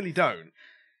 they clearly don't.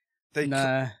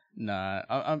 Nah.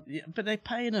 But they're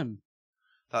paying them.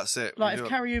 That's it. Like, if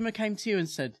Cariuma came to you and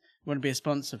said, want to be a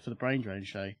sponsor for the Brain Drain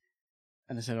show,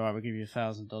 and they said, all right, we'll give you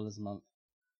 $1,000 a month.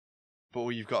 But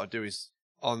all you've got to do is,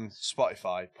 on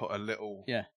Spotify, put a little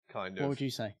kind of... What would you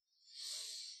say?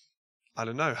 I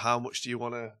don't know. How much do you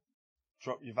want to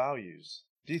drop your values?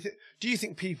 Do you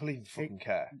think people even fucking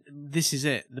care? This is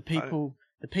it. The people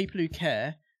who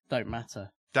care don't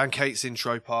matter. Dan Cates'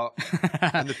 intro part.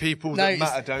 And the people that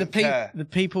matter don't care. The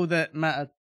people that matter...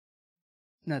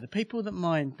 No, the people that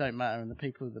mind don't matter, and the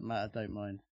people that matter don't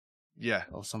mind. Yeah.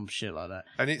 Or some shit like that.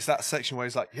 And it's that section where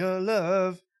he's like, your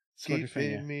love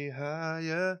keeping me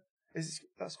higher.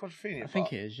 That's Quadrophenia? I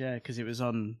think it is, yeah, because it was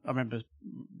on... I remember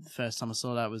the first time I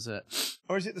saw that was at...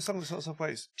 Or is it the song that starts off where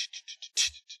it's...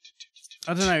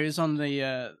 I don't know, it was on the...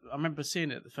 I remember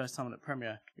seeing it the first time at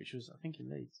Premiere, which was, I think, in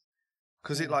Leeds.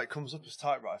 Because it like comes up as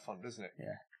typewriter font, doesn't it?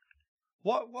 Yeah.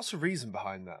 What's the reason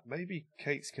behind that? Maybe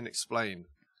Cates can explain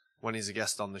when he's a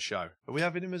guest on the show. Are we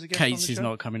having him as a guest on the show? Cates is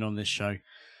not coming on this show.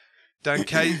 Dan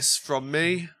Cates, from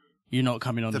me... You're not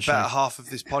coming on the show. The better half of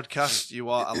this podcast, you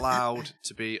are allowed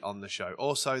to be on the show.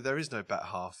 Also, there is no better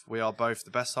half. We are both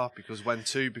the best half because when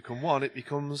two become one, it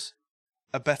becomes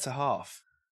a better half.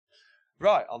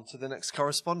 Right, on to the next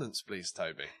correspondence, please,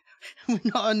 Toby. We're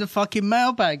not on the fucking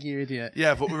mailbag, you idiot.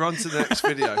 Yeah, but we're on to the next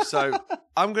video. So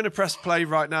I'm going to press play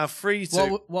right now. 3,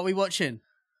 2... What are we watching?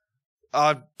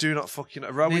 I do not fucking...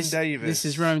 Rowan Davis. This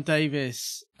is Rowan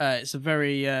Davis. It's a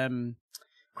very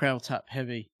crowd tap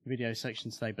heavy video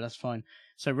section today, but that's fine.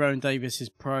 So Rowan Davis is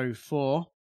Pro 4.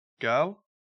 Girl?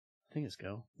 I think it's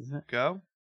girl, isn't it? Girl?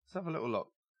 Let's have a little look.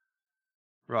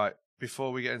 Right,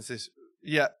 before we get into this...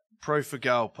 Yeah, Pro for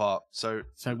girl part. So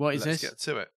what is this? Let's get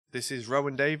to it. This is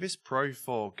Rowan Davis, Pro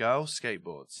 4 girl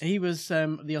skateboards. He was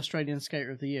the Australian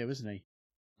Skater of the Year, wasn't he?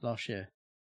 Last year.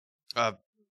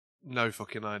 No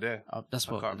fucking idea. That's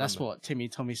what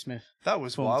Tommy Smith. That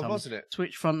was wild, wasn't it?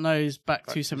 Twitch front nose, back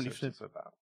 270 flip.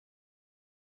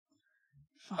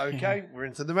 Okay, we're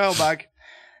into the mailbag.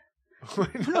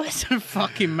 It's a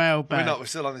fucking mailbag. We're not. We're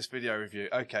still on this video review.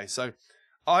 Okay, so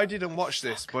I didn't watch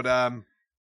this, but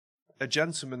a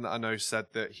gentleman that I know said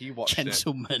that he watched it,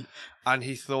 and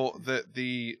he thought that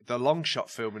the long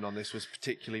shot filming on this was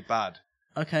particularly bad.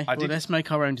 Okay, let's make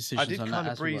our own decisions. I did on kind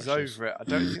that of breeze over it. I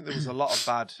don't think there was a lot of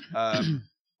bad,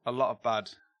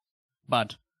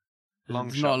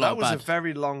 long shot. That was a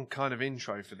very long kind of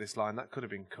intro for this line. That could have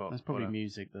been cut. There's probably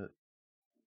music that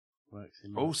works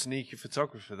in. Oh, sneaky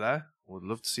photographer there. Would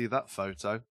love to see that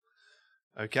photo.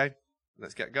 Okay,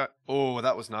 let's get going. Oh,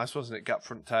 that was nice, wasn't it? Gap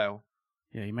front tail.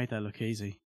 Yeah, he made that look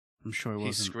easy. I'm sure it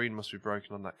wasn't. His screen must be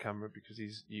broken on that camera because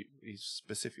he's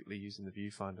specifically using the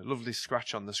viewfinder. Lovely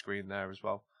scratch on the screen there as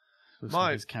well. Looks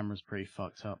like his camera's pretty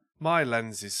fucked up. My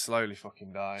lens is slowly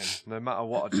fucking dying. No matter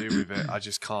what I do with it, I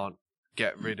just can't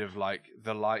get rid of like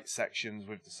the light sections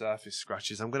with the surface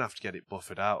scratches. I'm gonna have to get it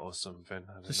buffered out or something.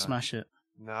 Just smash it.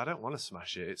 No, I don't want to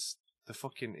smash it. It's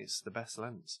the best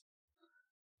lens.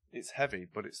 It's heavy,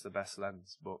 but it's the best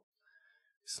lens. But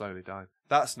it's slowly dying.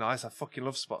 That's nice. I fucking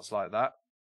love spots like that.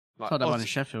 Like that one in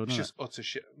Sheffield, isn't it? Just utter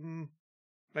shit.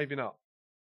 Maybe not.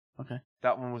 Okay.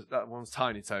 That one's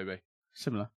tiny, Toby.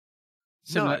 Similar.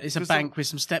 No, it's a bank with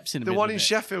some steps in the middle. The one in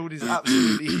Sheffield is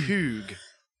absolutely hoog.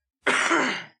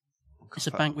 It's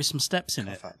a bank with some steps in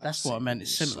it. That's what I meant.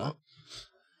 It's similar.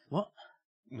 What?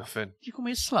 Nothing. Did you call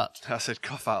me a slut? I said,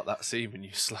 cough out that semen,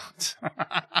 you slut.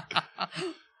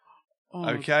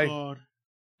 Okay. God.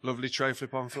 Lovely tray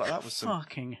flip on flat. That was some...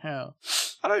 Fucking hell.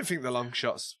 I don't think the long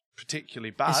shot's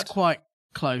particularly bad. It's quite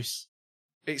close.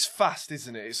 It's fast,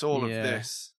 isn't it? It's all of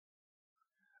this.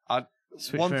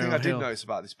 One thing I did notice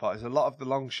about this part is a lot of the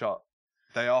long shot,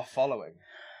 they are following.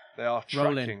 They are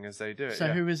tracking as they do it. So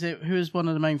who was it? Who was one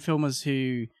of the main filmers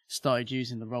who started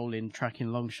using the rolling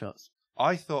tracking long shots?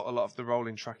 I thought a lot of the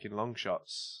rolling tracking long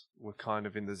shots were kind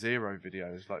of in the Zero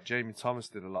videos. Like Jamie Thomas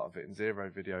did a lot of it in Zero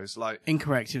videos. Like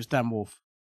incorrect. It was Dan Wolf.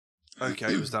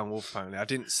 Okay, it was Dan Wolf apparently. I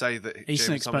didn't say that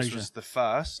Eastern Jamie Thomas was the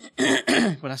first.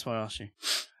 Well, that's why I asked you.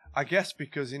 I guess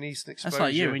because in Eastern Exposure... That's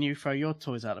like you when you throw your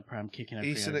toys out the pram, kicking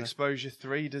everything Eastern over. Exposure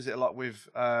 3 does it a lot with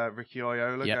Ricky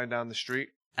Oyola going down the street.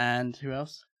 And who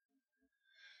else?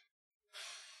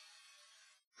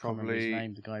 Probably... his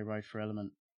name, the guy who rode for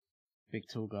Element. Big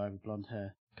tall guy with blonde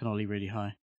hair. Can ollie really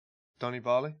high. Donny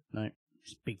Barley? No.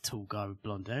 Just big tall guy with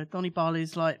blonde hair. Donny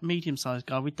Barley's like medium-sized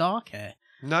guy with dark hair.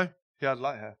 No, he had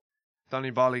light hair.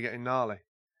 Donny Barley getting gnarly.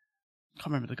 Can't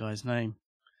remember the guy's name.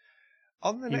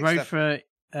 On the he next rode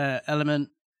for Element.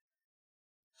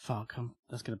 Fuck,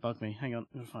 that's going to bug me. Hang on,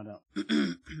 I'm going to find out.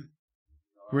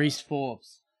 Reese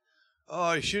Forbes.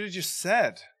 Oh, you should have just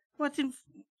said. What didn't...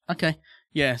 Okay,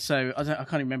 yeah, so I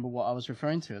can't even remember what I was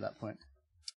referring to at that point.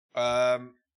 A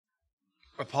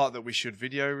part that we should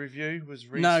video review was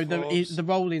Reese Forbes. The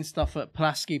rolling stuff at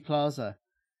Pulaski Plaza.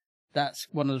 That's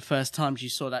one of the first times you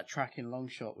saw that tracking long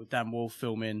shot with Dan Wolf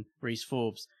filming Reese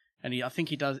Forbes. And I think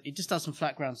he just does some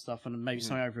flat ground stuff and maybe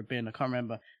something over a bin. I can't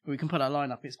remember. But we can put that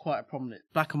line up. It's quite a prominent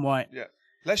black and white. Yeah.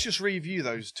 Let's just review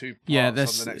those two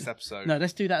parts on the next episode. No,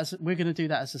 let's do that. We're going to do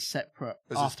that as a separate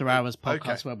after hours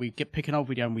podcast where we pick an old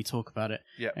video and we talk about it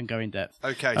and go in depth.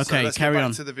 Okay, so let's carry get back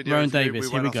on. To the video. Rowan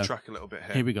Davis, we went off track a little bit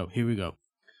here. Here we go.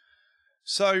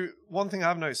 So one thing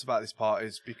I've noticed about this part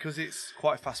is because it's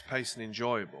quite fast paced and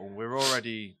enjoyable, we're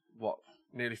already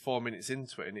nearly 4 minutes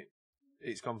into it, and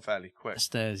it's gone fairly quick. The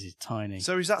stairs is tiny.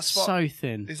 So is that spot so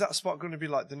thin? Is that spot going to be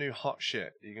like the new hot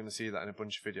shit? You're going to see that in a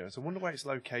bunch of videos. I wonder where it's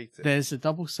located. There's a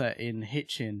double set in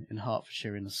Hitchin in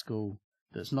Hertfordshire in a school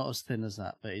that's not as thin as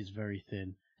that, but is very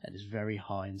thin and is very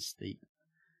high and steep.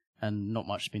 And not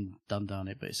much has been done down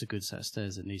it, but it's a good set of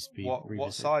stairs that needs to be revisited.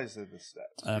 What size are the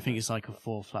steps? I think it's like a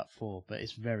flat 4, but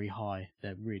it's very high.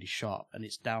 They're really sharp, and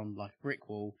it's down like a brick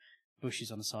wall,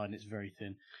 bushes on the side, and it's very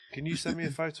thin. Can you send me a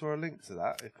photo or a link to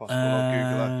that, if possible? I'll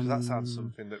Google that, because that sounds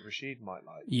something that Rashid might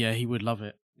like. Yeah, he would love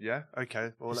it. Yeah?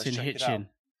 Okay, well, let's check it out.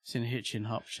 It's in Hitchin,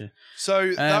 Hertfordshire.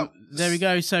 So there we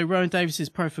go. So Rowan Davis is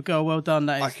pro for goal. Well done.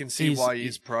 I can see why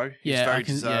he's pro. He's very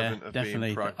deserving of definitely,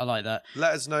 being pro. I like that.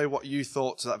 Let us know what you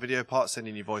thought to that video part. Send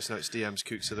in your voice notes, DMs,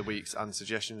 kooks of the weeks, and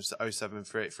suggestions to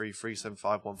 07383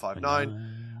 375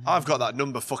 159. I've got that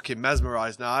number fucking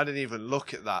mesmerised now. I didn't even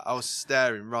look at that. I was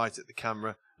staring right at the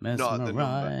camera, not at the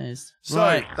number.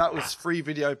 So that was 3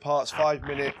 video parts, 5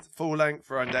 minutes, full length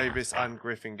for Rowan Davis and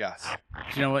Griffin Gas.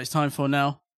 Do you know what it's time for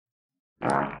now?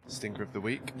 Stinker of the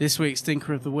week. This week's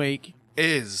Stinker of the week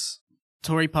is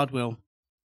Tory Pudwill.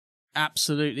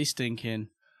 Absolutely stinking.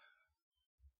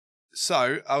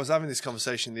 So I was having this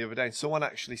conversation the other day, and someone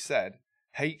actually said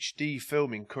HD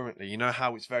filming currently, you know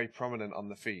how it's very prominent on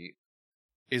the feet,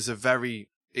 it's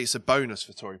a bonus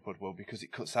for Tory Pudwill because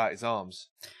it cuts out his arms.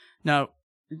 Now,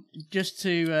 just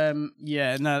to,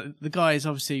 the guy is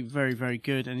obviously very, very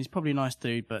good, and he's probably a nice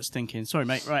dude, but stinking. Sorry,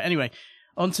 mate. Right, anyway,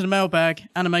 on to the mailbag.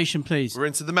 Animation, please. We're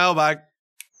into the mailbag.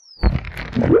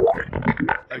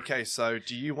 Okay, so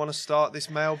do you want to start this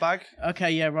mailbag?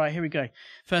 Okay, yeah, right, here we go.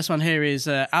 First one here is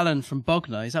Alan from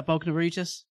Bognor. Is that Bognor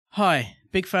Regis? Hi,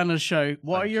 big fan of the show.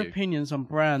 What are your opinions on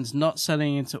brands not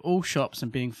selling into all shops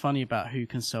and being funny about who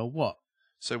can sell what?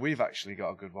 So we've actually got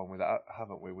a good one with that,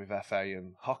 haven't we, with FA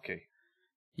and hockey?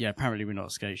 Yeah, apparently we're not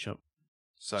a skate shop.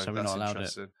 So we're not allowed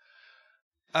it.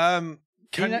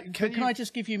 Can I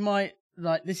just give you my,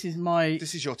 this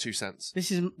is your 2 cents.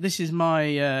 This is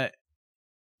my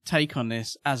take on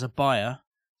this as a buyer,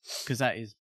 because that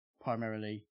is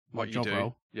primarily my job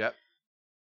role. Yep.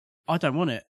 I don't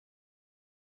want it.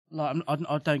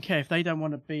 I don't care if they don't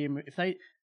want to be in.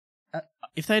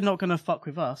 If they're not going to fuck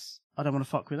with us, I don't want to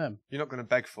fuck with them. You're not going to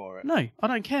beg for it. No, I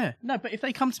don't care. No, but if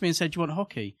they come to me and said, "Do you want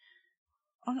hockey?"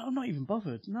 I'm not even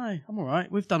bothered. No, I'm all right.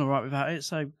 We've done all right without it,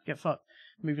 so get fucked.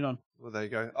 Moving on. Well, there you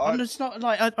go. I'm just not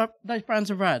those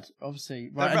brands are rad,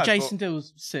 obviously, right? And Jason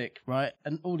Dill's sick, right?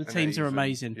 And all the teams are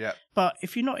amazing. Yeah. But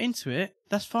if you're not into it,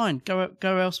 that's fine. Go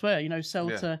elsewhere. Sell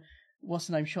to what's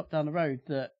the name shop down the road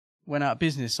that went out of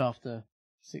business after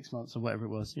 6 months or whatever it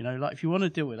was. If you want to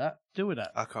deal with that, deal with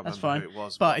that. I can't that's remember fine. who it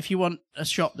was. But if you want a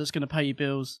shop that's going to pay your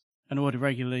bills and order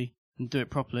regularly and do it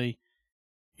properly,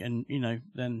 and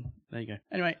then there you go.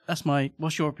 Anyway,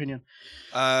 what's your opinion?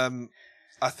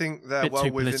 I think they're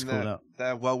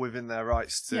well within their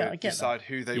rights to decide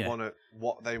who they want to,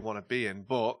 what they want to be in.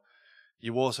 But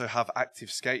you also have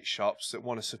active skate shops that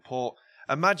want to support.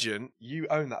 Imagine you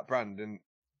own that brand and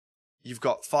you've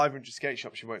got 500 skate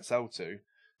shops you won't sell to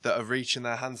that are reaching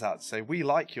their hands out to say, "We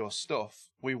like your stuff,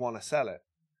 we want to sell it."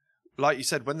 Like you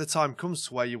said, when the time comes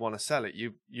to where you want to sell it,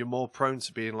 you're more prone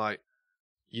to being like,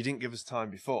 "You didn't give us time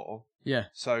before." Yeah.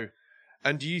 So.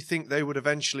 And do you think they would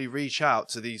eventually reach out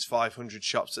to these 500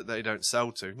 shops that they don't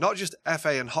sell to? Not just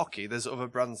FA and hockey, there's other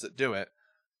brands that do it.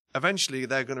 Eventually,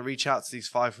 they're going to reach out to these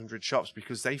 500 shops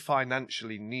because they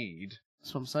financially need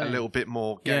That's what I'm saying. A little bit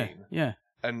more gain. Yeah.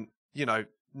 And,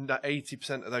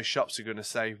 80% of those shops are going to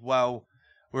say, well,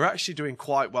 we're actually doing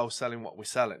quite well selling what we're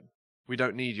selling. We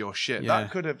don't need your shit. Yeah.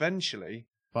 That could eventually...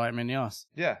 bite them in the ass.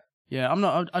 Yeah. Yeah,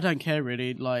 I don't care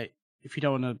really. If you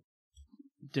don't want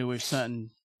to deal with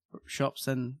certain shops,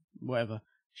 then whatever,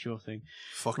 sure thing.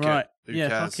 Fuck right. it. Who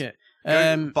cares? Fuck it.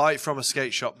 Go buy it from a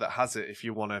skate shop that has it if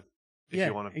you want to.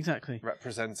 Exactly.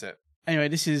 Represent it. Anyway,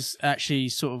 this is actually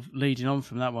sort of leading on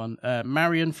from that one.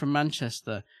 Marion from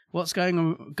Manchester. What's going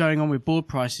on with board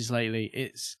prices lately?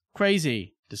 It's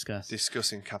crazy.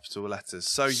 Discuss in capital letters.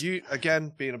 So you,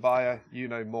 again, being a buyer, you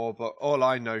know more, but all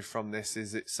I know from this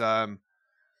is it's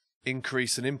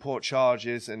increase in import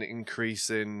charges and increase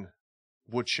in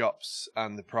wood shops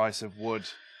and the price of wood.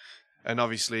 And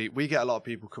obviously we get a lot of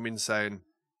people come in saying,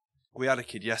 we had a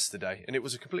kid yesterday and it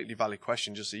was a completely valid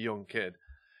question, just a young kid.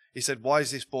 He said, why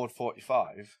is this board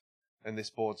 45 and this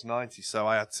board's 90? So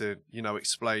I had to,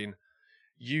 explain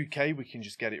UK, we can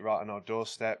just get it right on our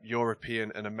doorstep.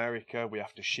 European and America, we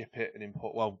have to ship it and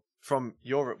import. Well, from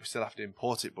Europe, we still have to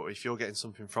import it. But if you're getting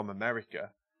something from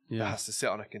America, it has to sit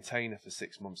on a container for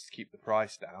 6 months to keep the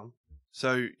price down.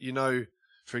 So,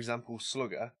 for example,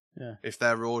 Slugger, if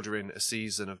they're ordering a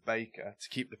season of Baker to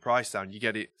keep the price down, you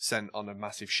get it sent on a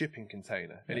massive shipping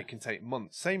container and it can take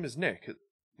months. Same as Nick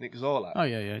Zorlak. Oh,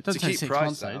 yeah. It doesn't take 6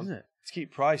 months, does it? To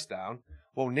keep price down.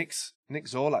 Well, Nick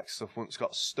Zorlak's stuff once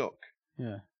got stuck.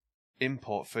 Yeah.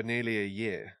 Import for nearly a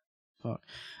year. Fuck.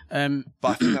 But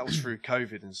I think that was through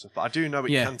COVID and stuff. But I do know it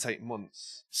can take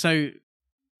months. So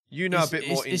you know a bit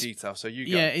more in detail, so you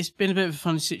go. Yeah, it's been a bit of a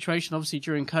funny situation. Obviously,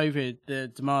 during COVID, the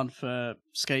demand for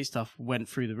skate stuff went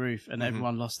through the roof, and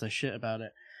everyone lost their shit about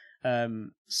it.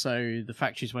 So the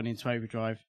factories went into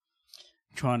overdrive,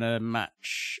 trying to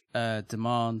match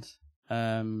demand.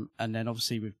 And then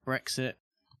obviously with Brexit,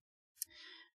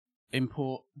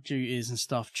 import duties and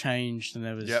stuff changed, and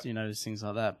there was there's things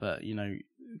like that. But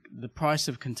the price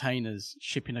of containers,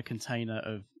 shipping a container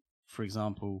of, for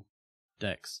example,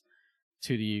 decks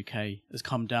to the UK has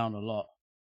come down a lot.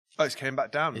 Oh, it's came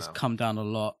back down now? It's come down a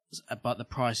lot, but the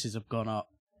prices have gone up.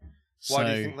 Why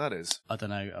do you think that is? I don't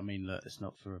know. I mean, look, it's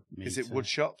not for me. Is it wood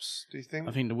shops, do you think?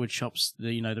 I think the wood shops,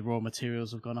 the raw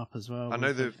materials have gone up as well. I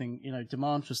know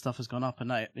demand for stuff has gone up, and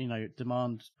that,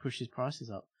 demand pushes prices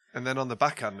up. And then on the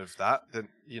back end of that, then,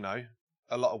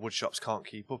 a lot of wood shops can't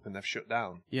keep up and they've shut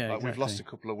down. Yeah, like exactly. We've lost a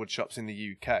couple of wood shops in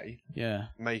the UK. Yeah.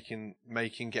 Making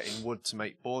getting wood to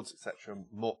make boards, etc.,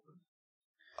 more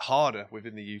harder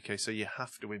within the UK, so you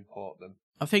have to import them.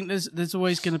 I think there's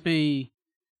always going to be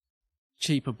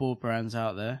cheaper board brands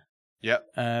out there. Yep.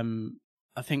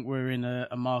 I think we're in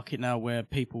a market now where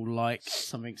people like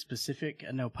something specific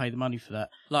and they'll pay the money for that.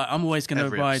 Like, I'm always going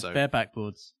to ride bareback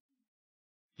boards.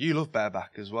 You love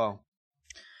bareback as well.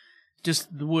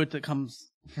 Just the wood that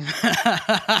comes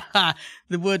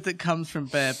from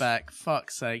bareback.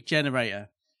 Fuck's sake. Generator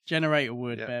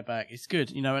wood, bareback. It's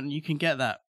good, and you can get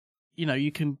that.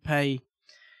 You can pay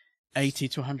 80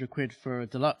 to 100 quid for a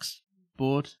deluxe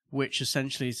board, which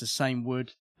essentially is the same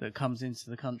wood that comes into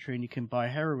the country, and you can buy a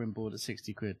heroin board at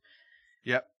 60 quid.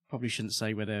 Yep. Probably shouldn't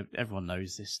say whether everyone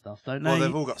knows this stuff, don't they? Well,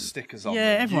 they've all got stickers on them.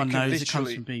 Yeah, everyone knows it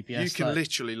comes from BBS. You can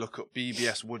literally look up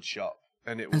BBS woodshop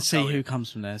and it will and see who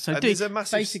comes from there. So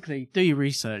basically do your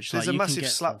research. There's a massive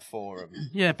Slap forum.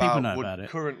 Yeah, people know about it.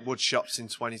 Current wood shops in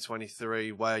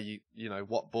 2023 where you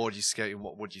what board you're skating,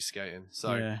 what wood you're skating.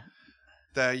 So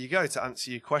there you go. To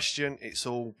answer your question, it's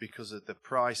all because of the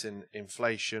price and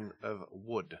inflation of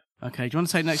wood. Okay, do you want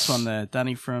to take the next one there?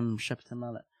 Danny from Shepperton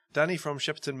Mallet. Danny from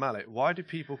Shepperton Mallet. Why do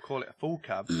people call it a full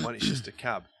cab when it's just a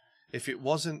cab? If it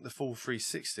wasn't the full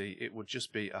 360, it would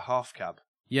just be a half cab.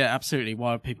 Yeah, absolutely.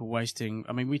 Why are people wasting...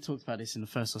 I mean, we talked about this in the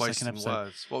first or second episode.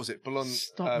 Words. What was it?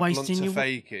 Stop wasting blunt to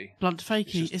fakey. Blunt to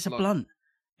fakey. It's a blunt.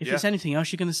 If it's anything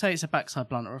else, you're going to say it's a backside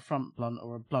blunt or a front blunt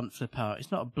or a blunt flip out.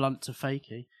 It's not a blunt to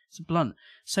fakey. It's a blunt.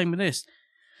 Same with this.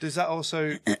 Does that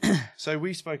also... So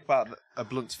we spoke about a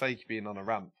blunt to fakey being on a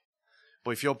ramp.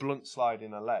 But if you're blunt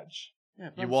sliding a ledge,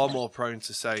 you are more prone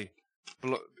to say...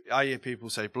 I hear people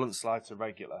say blunt slide to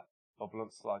regular or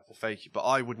blunt slide to fakey. But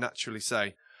I would naturally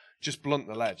say just blunt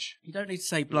the ledge. You don't need to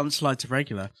say blunt slide to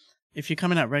regular. If you're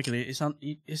coming out regularly,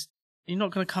 you're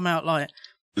not going to come out like...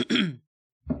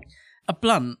 A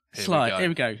blunt slide. Here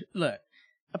we go. Look,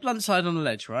 a blunt slide on a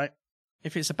ledge, right?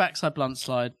 If it's a backside blunt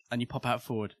slide and you pop out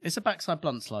forward, it's a backside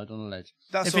blunt slide on a ledge.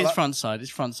 If it's front side,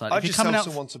 it's front side. I'd just tell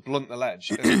someone to blunt the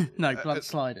ledge. No, blunt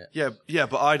slide it. Yeah,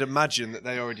 but I'd imagine that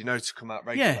they already know to come out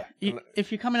regular. Yeah,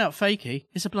 if you're coming out fakey,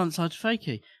 it's a blunt slide to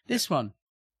fakey. This one,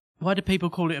 why do people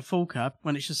call it a full cab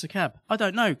when it's just a cab? I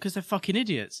don't know, because they're fucking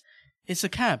idiots. It's a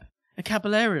cab, a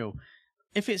caballerial.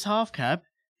 If it's half cab,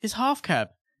 it's half cab.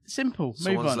 Simple.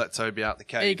 Someone's let Toby out the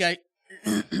cage. There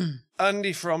you go.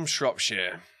 Andy from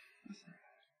Shropshire.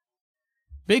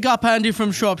 Big up Andy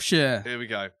from Shropshire. Here we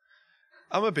go.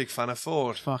 I'm a big fan of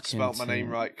Forde. Spelt my name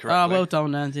right correctly. Ah, well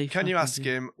done, Andy. Can you ask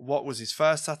him what was his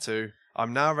first tattoo?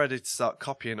 I'm now ready to start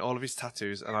copying all of his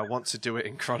tattoos, and I want to do it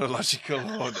in chronological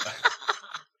order.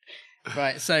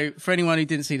 Right, so for anyone who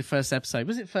didn't see the first episode,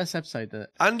 was it first episode that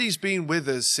Andy's been with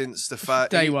us since the first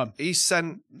day one? He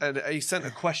sent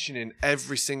a question in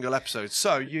every single episode.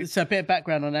 So a bit of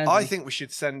background on Andy. I think we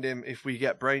should send him, if we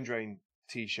get Brain Drain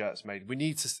t-shirts made. We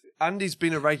need to. Andy's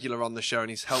been a regular on the show and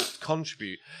he's helped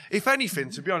contribute. If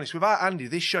anything, to be honest, without Andy,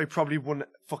 this show probably wouldn't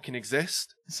fucking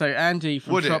exist. So Andy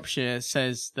from Shropshire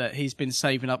says that he's been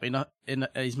saving up in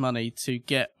his money to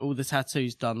get all the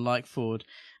tattoos done like Forde,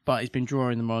 but he's been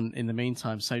drawing them on in the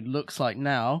meantime. So it looks like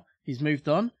now he's moved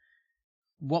on.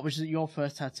 What was your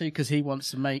first tattoo? Because he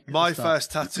wants to make... My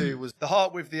first tattoo was the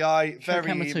heart with the eye, very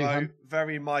emo,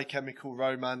 very My Chemical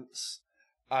Romance,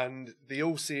 and the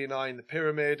all-seeing eye in the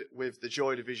pyramid with the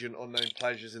Joy Division Unknown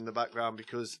Pleasures in the background,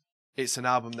 because it's an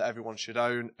album that everyone should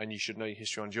own and you should know your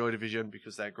history on Joy Division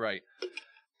because they're great.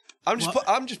 I'm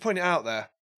just putting it out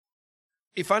there.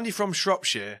 If Andy from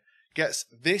Shropshire gets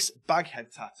this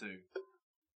baghead tattoo,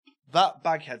 that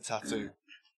baghead tattoo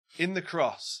in the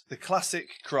cross, the classic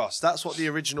cross, that's what the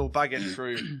original baghead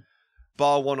crew,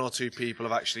 bar one or two people,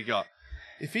 have actually got.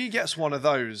 If he gets one of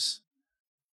those,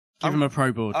 give him a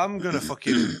pro board. I'm going to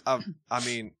fucking,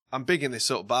 I'm bigging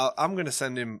this up, but I'm going to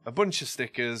send him a bunch of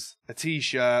stickers, a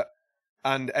t-shirt,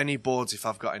 and any boards if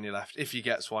I've got any left, if he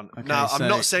gets one. Okay, now, I'm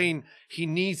not saying he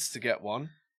needs to get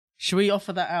one. Should we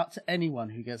offer that out to anyone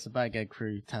who gets a Baghead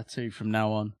Crew tattoo from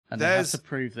now on? And they have to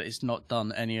prove that it's not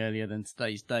done any earlier than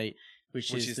today's date,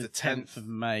 which is the 10th of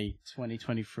May,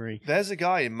 2023. There's a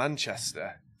guy in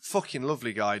Manchester, fucking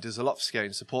lovely guy, does a lot of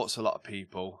skating, supports a lot of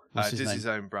people, does his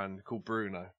own brand called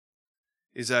Bruno.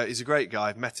 He's a great guy.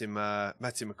 I've met him a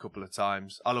couple of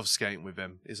times. I love skating with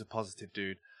him. He's a positive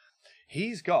dude.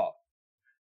 He's got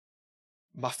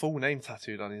my full name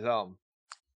tattooed on his arm.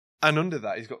 And under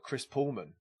that, he's got Chris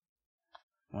Pullman.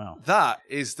 Wow. That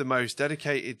is the most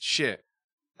dedicated shit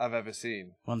I've ever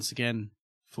seen. Once again,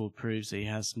 Forde proves that he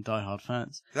has some diehard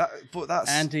fans. But that's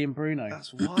Andy and Bruno.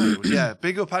 That's wild. Yeah,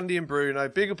 big up Andy and Bruno.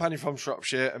 Big up Andy from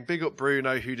Shropshire, and big up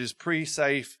Bruno, who does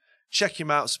pre-safe. Check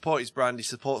him out. Support his brand. He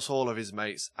supports all of his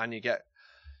mates, and you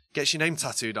gets your name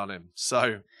tattooed on him.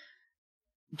 So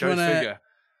go figure.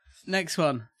 Next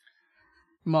one.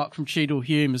 Mark from Cheadle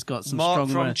Hume has got some strong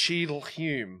words. Mark from Cheadle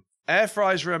Hume. Air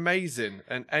fryers are amazing,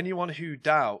 and anyone who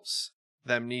doubts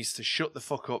them needs to shut the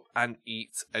fuck up and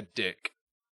eat a dick.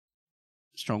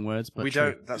 Strong words, but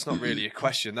that's not really a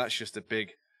question. That's just a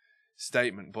big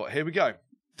statement. But here we go.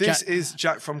 This is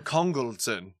Jack from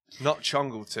Congleton, not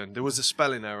Chongleton. There was a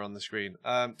spelling error on the screen.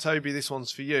 Toby, this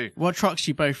one's for you. What trucks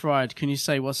you both ride? Can you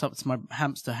say what's up to my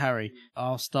hamster Harry?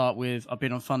 I'll start with, I've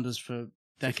been on funders for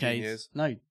decades. Years.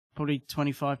 No, probably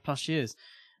 25 plus years.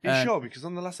 Are you sure? Because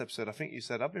on the last episode, I think you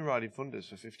said, I've been riding funders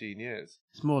for 15 years.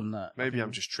 It's more than that. Maybe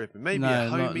I'm just tripping. Maybe a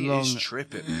homie is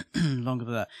tripping. Longer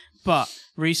than that. But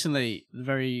recently, the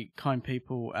very kind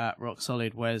people at Rock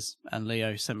Solid, Wes and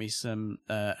Leo, sent me some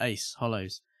Ace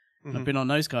Hollows. Mm-hmm. I've been on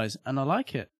those guys, and I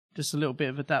like it. Just a little bit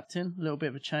of adapting, a little bit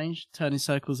of a change, turning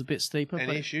circles a bit steeper.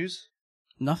 Any issues?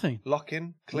 Nothing.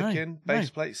 Locking, clicking, base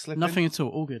plate slipping? Nothing at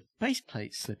all good. Base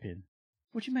plate slipping?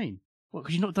 What do you mean? What,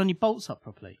 because you've not done your bolts up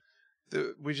properly?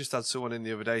 We just had someone in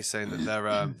the other day saying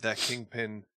that their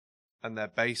kingpin and their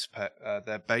base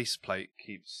plate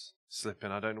keeps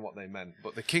slipping. I don't know what they meant,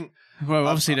 but the king. Well,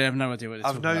 obviously they have no idea what it's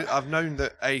about. I've known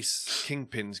that Ace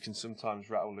kingpins can sometimes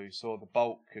rattle loose, or the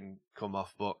bolt can come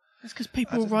off, but that's because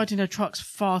people are riding their trucks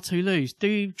far too loose. Do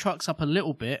your trucks up a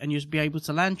little bit, and you'll be able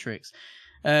to land tricks.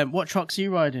 What trucks are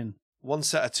you riding? One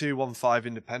set of 215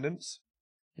 Independents.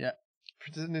 Yeah.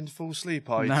 Pretending to fall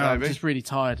asleep, are you, No, Toby? I'm just really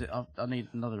tired. I need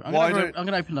another. I'm going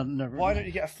to open another. Why don't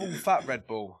you get a full fat Red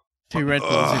Bull? 2 Red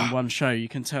Bulls in one show. You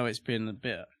can tell it's been a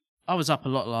bit. I was up a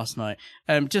lot last night.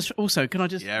 Just also, can I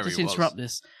just interrupt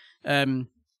this?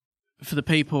 For the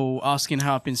people asking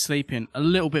how I've been sleeping, a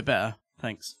little bit better.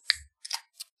 Thanks.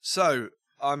 So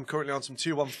I'm currently on some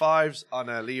 215s on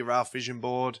a Lee Ralph Vision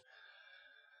board.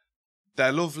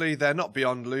 They're lovely. They're not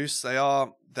beyond loose. They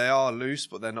are loose,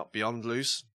 but they're not beyond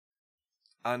loose.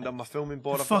 And on my filming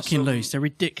board, They're fucking loose. They're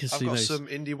ridiculously loose. I've got some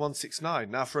Indy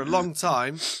 169. Now, for a long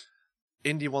time,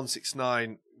 Indy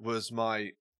 169 was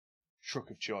my truck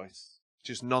of choice.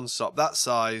 Just non-stop. That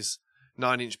size,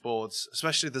 9-inch boards,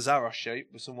 especially the Zaros shape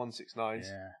with some 169s.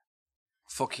 Yeah.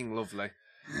 Fucking lovely.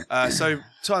 So,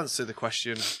 to answer the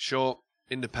question, short,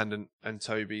 independent, and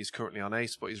Toby is currently on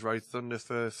Ace, but he's rode Thunder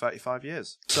for 35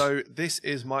 years. So, this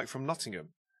is Mike from Nottingham.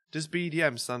 Does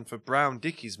BDM stand for Brown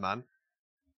Dickies Man?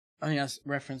 I think that's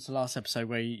reference to the last episode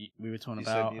where we were talking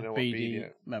about BD.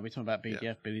 No, we were talking about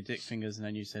BDF, Billy Dick Fingers, and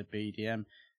then you said BDM.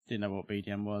 Didn't know what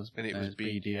BDM was. And it was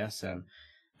BDSM.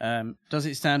 Does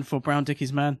it stand for Brown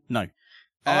Dickies Man? No.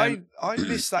 I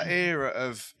missed that era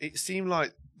of. It seemed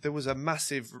like there was a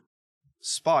massive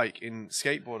spike in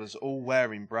skateboarders all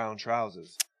wearing brown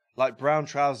trousers. Like brown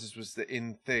trousers was the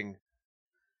in thing.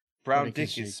 Brown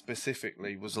Dickies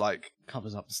specifically was like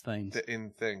covers up the stains. The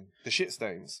in thing, the shit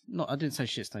stains. No, I didn't say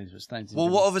shit stains, but stains. Well,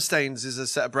 what other stains is a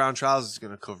set of brown trousers going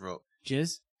to cover up?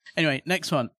 Jizz. Anyway,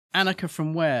 next one. Annika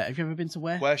from where? Have you ever been to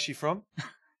where? Where's she from?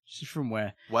 She's from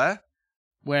where? Where?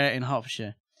 Where in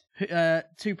Hertfordshire.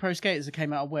 2 pro skaters that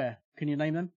came out of where? Can you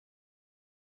name them?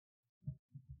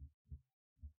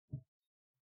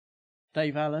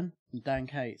 Dave Allen and Dan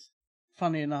Cates.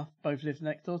 Funny enough, both lived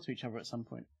next door to each other at some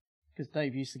point. Because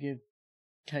Dave used to give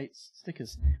Cates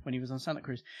stickers when he was on Santa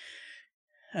Cruz.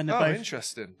 And both,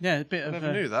 interesting. Yeah, a bit I of.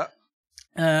 Never knew that.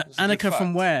 Annika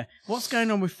from where? What's going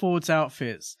on with Forde's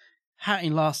outfits? Hat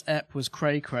in last ep was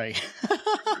cray cray.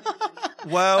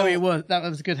 Well, I mean, that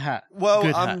was a good hat.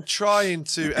 Well, I'm trying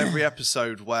to every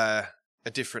episode wear a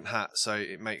different hat, so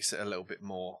it makes it a little bit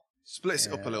more. Splits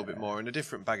it up a little bit more in a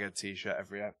different baghead t-shirt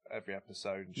every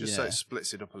episode, just so it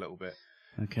splits it up a little bit.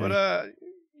 Okay. But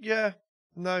yeah.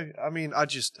 No, I mean, I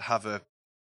just have a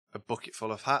bucket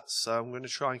full of hats, so I'm going to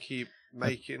try and keep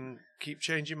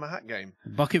changing my hat game. A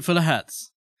bucket full of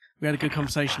hats. We had a good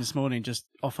conversation this morning, just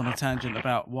off on a tangent,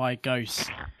 about why ghosts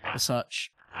are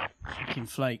such fucking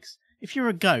flakes. If you're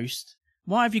a ghost,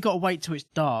 why have you got to wait till it's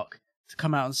dark to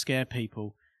come out and scare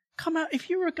people? Come out, if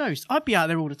you were a ghost, I'd be out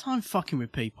there all the time fucking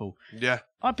with people. Yeah.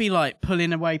 I'd be like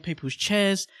pulling away people's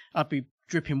chairs, I'd be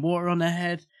dripping water on their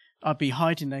head, I'd be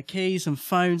hiding their keys and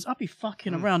phones. I'd be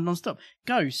fucking around non-stop.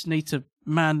 Ghosts need to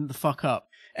man the fuck up.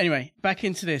 Anyway, back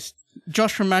into this.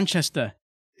 Josh from Manchester.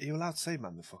 Are you allowed to say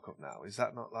man the fuck up now? Is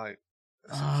that not like...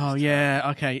 Oh, yeah,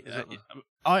 okay.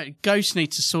 Ghosts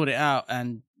need to sort it out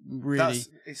and really...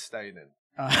 It's staying in.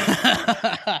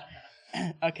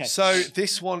 Okay. So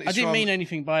this one is I didn't mean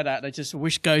anything by that. I just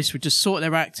wish ghosts would just sort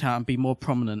their act out and be more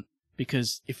prominent,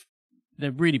 because if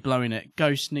they're really blowing it,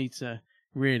 ghosts need to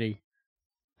really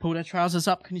pull their trousers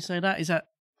up. Can you say that? Is that...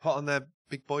 Put on their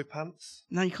big boy pants?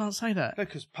 No, you can't say that. No,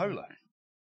 because polo.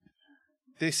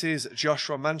 This is Josh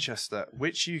from Manchester.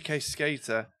 Which UK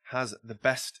skater has the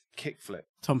best kickflip?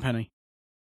 Tom Penny.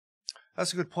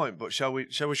 That's a good point, but shall we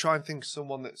try and think of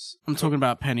someone that's... I'm talking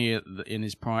about Penny in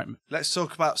his prime. Let's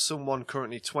talk about someone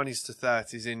currently 20s to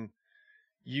 30s in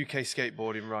UK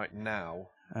skateboarding right now.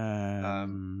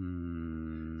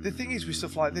 The thing is with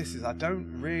stuff like this is I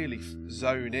don't really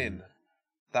zone in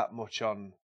that much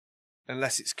on,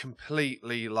 unless it's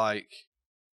completely like...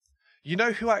 You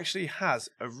know who actually has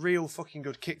a real fucking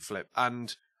good kickflip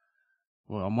and...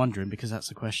 Well, I'm wondering, because that's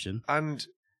the question. And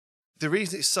the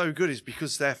reason it's so good is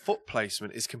because their foot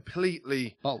placement is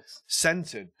completely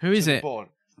centred. Who is it? Board.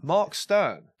 Mark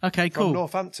Stern. Okay, cool. From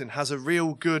Northampton has a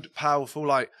real good, powerful,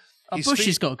 like... Bush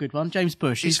has got a good one. James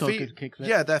Bush, he's got a good kickflip.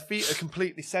 Yeah, their feet are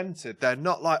completely centred. They're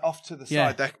not like off to the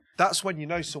side. That's when you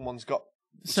know someone's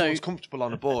comfortable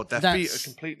on a board. Their feet are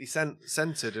completely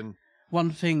centred. And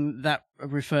one thing that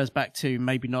refers back to,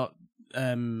 maybe not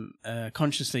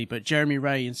consciously, but Jeremy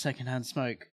Ray in Secondhand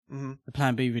Smoke, the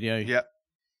Plan B video. Yeah.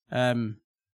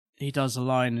 He does a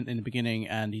line in the beginning,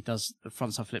 and he does the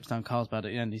frontside flips down Carlsbad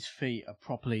at the end. His feet are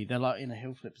they're like in a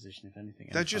heel flip position, if anything.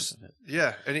 They're just,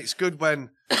 yeah, and it's good when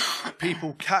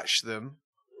people catch them.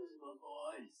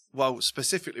 Well,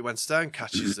 specifically when Stern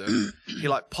catches them, he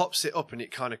like pops it up and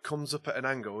it kind of comes up at an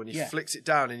angle, and he flicks it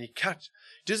down, and he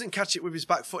doesn't catch it with his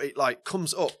back foot. It like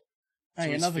comes up.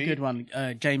 Hey, another good one.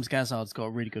 James Gazzard's got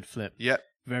a really good flip. Yep.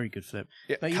 Very good flip.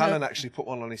 Yeah, but Callan actually put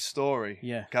one on his story.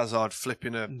 Yeah. Gazzard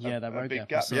flipping a big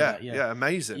gap. Yeah,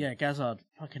 amazing. Yeah, Gazzard,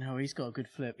 fucking hell, he's got a good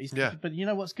flip. But you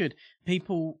know what's good?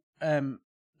 People,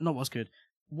 not what's good.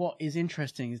 What is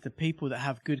interesting is the people that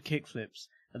have good kick flips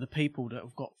are the people that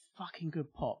have got fucking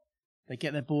good pop. They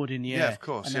get their board in the air. Yeah, of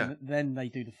course, and then they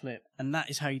do the flip. And that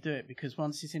is how you do it, because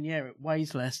once it's in the air, it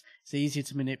weighs less. It's easier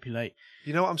to manipulate.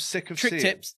 You know what I'm sick of seeing? Trick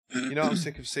tips. You know what I'm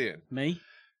sick of seeing? Me?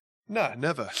 No,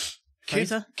 never.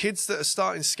 Kids that are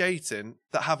starting skating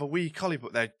that have a wee collie,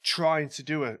 but they're trying to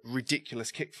do a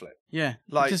ridiculous kickflip. Yeah,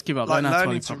 like just give up. Like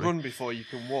learning to run before you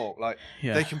can walk. Like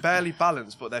they can barely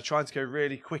balance, but they're trying to go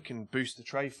really quick and boost the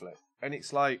tray flip. And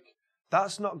it's like,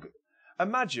 that's not good.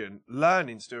 Imagine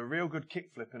learning to do a real good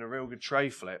kickflip and a real good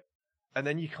tray flip, and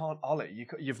then you can't ollie.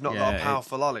 You've not got a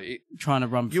powerful ollie. Trying to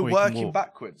run before you're working you can walk.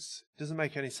 Backwards. Doesn't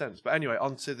make any sense. But anyway,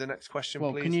 on to the next question,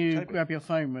 please. Well, can you Toby? grab your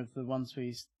phone with the ones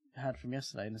we had from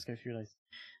yesterday, and let's go through those.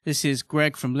 This is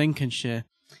Greg from Lincolnshire.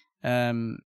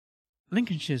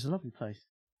 Lincolnshire's a lovely place.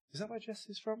 Is that where Jess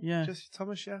is from? Yeah. Jesse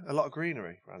Thomas, yeah? A lot of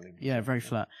greenery around Lincoln. Yeah, very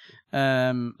flat.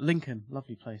 Lincoln,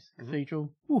 lovely place.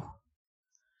 Cathedral. Woo.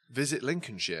 Visit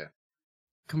Lincolnshire.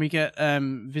 Can we get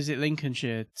Visit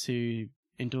Lincolnshire to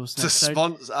endorse an episode?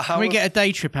 Sponsor? Can we get a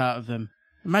day trip out of them?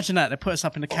 Imagine that. They put us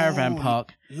up in a caravan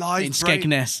park in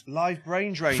Skegness. Live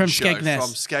brain drain from show Skegness. From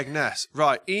Skegness.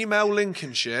 Right, email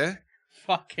Lincolnshire.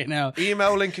 Fucking hell.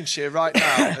 Email Lincolnshire right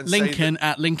now. And Lincoln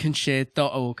at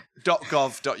lincolnshire.org.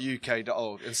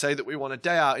 .gov.uk.org and say that we want a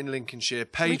day out in Lincolnshire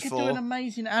paid for. We could do an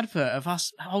amazing advert of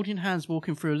us holding hands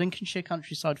walking through a Lincolnshire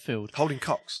countryside field. Holding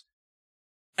cocks.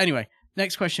 Anyway,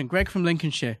 next question. Greg from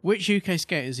Lincolnshire. Which UK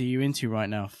skaters are you into right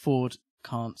now? Forde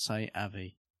can't say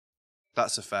Avi.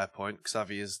 That's a fair point, because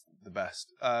Avi is the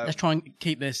best. Let's try and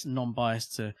keep this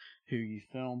non-biased to who you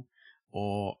film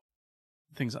or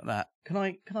things like that. Can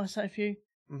I say a few?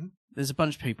 Mm-hmm. There's a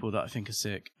bunch of people that I think are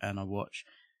sick and I watch.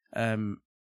 It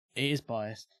is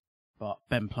biased, but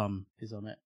Ben Plum is on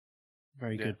it.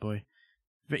 Very good boy.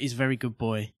 He's a very good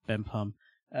boy, Ben Plum.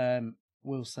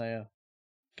 Will Sayer,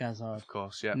 Gazzard, of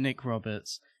course, yeah. Nick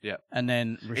Roberts, yeah, and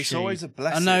then Rashid. It's always a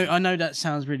blessing. I know that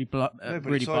sounds really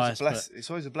really biased. It's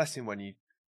always a blessing when you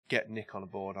get Nick on a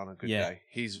board on a good day.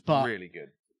 He's really good.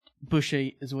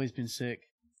 Bushy has always been sick.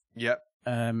 Yep.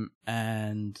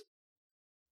 And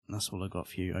that's all I got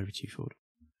for you. Over to you, Forde.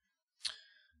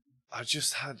 I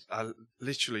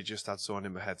literally just had someone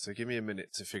in my head, so give me a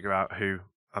minute to figure out who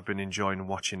I've been enjoying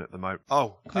watching at the moment.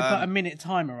 Oh, can we put a minute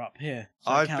timer up here?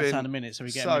 So it counts down a minute, so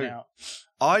we get a minute out.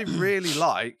 I really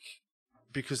like,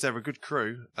 because they're a good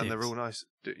crew and they're all nice.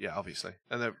 Yeah, obviously,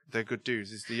 and they're good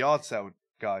dudes. It's the yard sale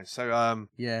guys. So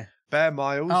Bear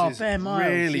Miles is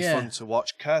really fun to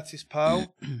watch. Curtis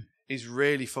Pearl is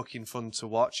really fucking fun to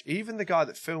watch. Even the guy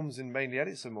that films and mainly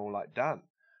edits them all, like Dan,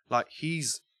 like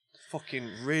he's fucking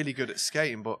really good at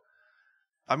skating. But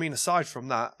I mean, aside from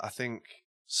that, I think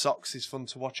Socks is fun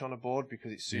to watch on a board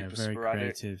because it's super very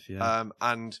sporadic. Creative,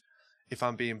 and if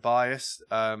I'm being biased,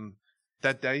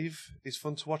 Dead Dave is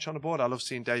fun to watch on a board. I love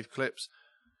seeing Dave clips.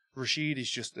 Rashid is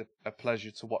just a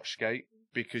pleasure to watch skate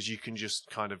because you can just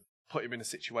kind of put him in a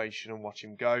situation and watch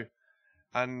him go.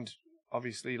 And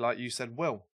obviously, like you said,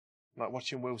 Will. Like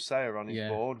watching Will Sayer on his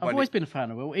board. I've always been a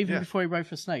fan of Will, even before he rode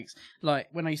for Snakes. Like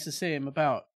when I used to see him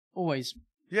about, always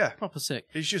proper sick.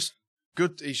 He's just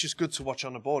good. He's just good to watch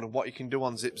on a board, and what he can do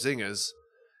on zip zingers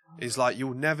is like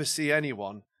you'll never see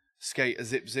anyone skate a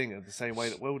zip zinger the same way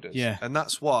that Will does. Yeah, and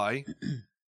that's why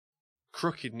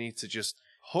Crooked need to just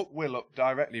hook Will up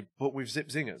directly, but with zip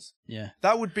zingers. Yeah,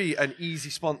 that would be an easy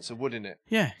sponsor, wouldn't it?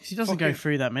 Yeah, because he doesn't go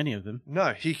through that many of them.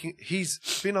 No, he's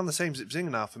been on the same zip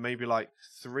zinger now for maybe like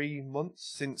 3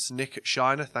 months since Nick at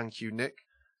Shiner. Thank you, Nick.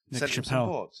 Sent him some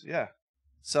boards. Yeah.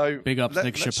 So big up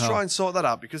Nick Chappelle. Let's try and sort that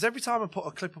out, because every time I put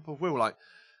a clip up of Will, like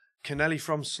Kennelly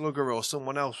from Slugger or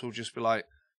someone else will just be like,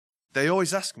 they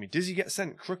always ask me, does he get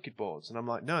sent crooked boards? And I'm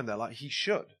like, no. And they're like, he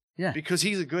should. Yeah. Because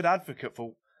he's a good advocate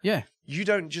for... Yeah. You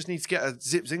don't just need to get a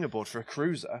zip zinger board for a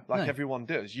cruiser like everyone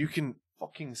does. You can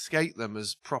fucking skate them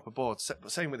as proper boards.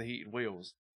 Same with the heated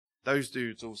wheels. Those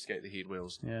dudes all skate the heated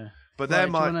wheels. Yeah. But they're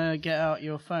do you want to get out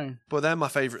your phone? But they're my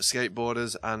favourite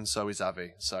skateboarders, and so is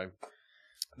Avi. So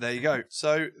there you go.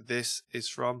 So this is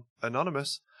from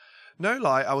Anonymous. No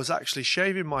lie, I was actually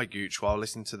shaving my gooch while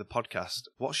listening to the podcast.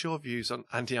 What's your views on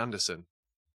Andy Anderson?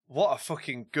 What a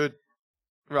fucking good...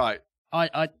 Right.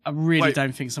 I really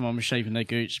don't think someone was shaving their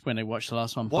gooch when they watched the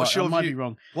last one, but I might be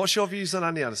wrong. What's your views on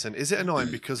Andy Anderson? Is it annoying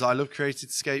because I love creative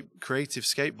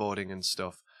skateboarding and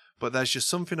stuff, but there's just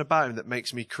something about him that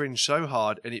makes me cringe so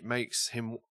hard, and it makes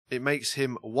him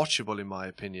watchable in my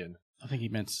opinion. I think he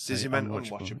meant to say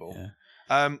unwatchable.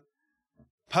 Yeah.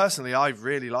 Personally, I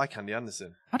really like Andy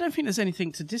Anderson. I don't think there's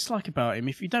anything to dislike about him.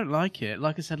 If you don't like it,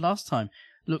 like I said last time,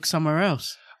 look somewhere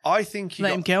else. I think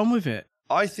let him get on with it.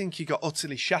 I think he got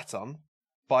utterly shat on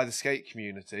by the skate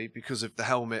community because of the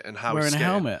helmet and how wearing he's a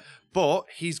helmet. But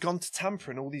he's gone to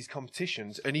Tampa in all these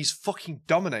competitions and he's fucking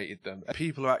dominated them.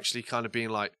 People are actually kind of being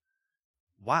like,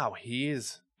 wow, he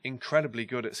is incredibly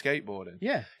good at skateboarding.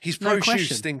 Yeah. His pro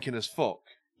shoes stinking as fuck.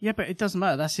 Yeah, but it doesn't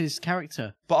matter. That's his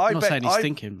character. But I'm not saying he's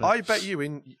stinking. But... I bet you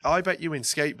in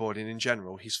skateboarding in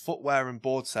general, his footwear and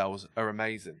board sales are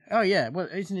amazing. Oh yeah, well,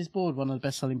 isn't his board one of the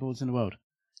best-selling boards in the world?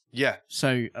 Yeah.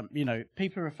 So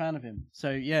people are a fan of him.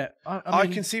 So yeah, I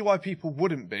can see why people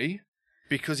wouldn't be,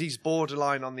 because he's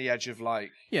borderline on the edge of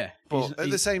like. Yeah. But at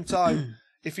the same time,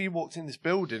 if he walked in this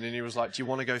building and he was like, "Do you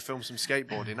want to go film some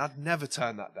skateboarding?" I'd never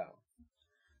turn that down.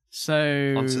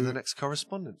 So on to the next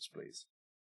correspondence, please.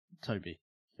 Toby.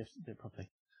 You have to do it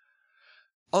properly.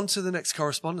 On to the next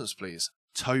correspondence, please.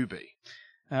 Toby.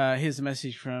 Here's a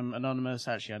message from Anonymous.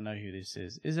 Actually, I know who this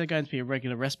is. Is there going to be a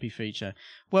regular recipe feature?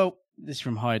 Well, this is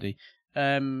from Heidi.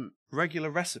 Regular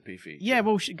recipe feature? Yeah,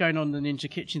 well, going on the Ninja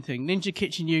Kitchen thing. Ninja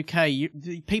Kitchen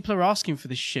UK, people are asking for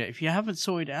this shit. If you haven't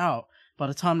sorted it out by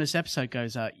the time this episode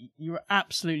goes out, you're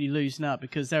absolutely losing out,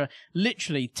 because there are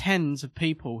literally tens of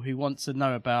people who want to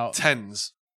know about...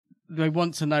 Tens? They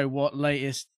want to know what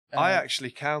latest... I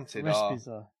actually counted recipes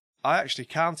are. I actually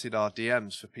counted our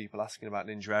DMs for people asking about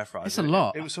Ninja Air Fryers. It's a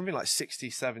lot. It was something like 60,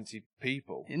 70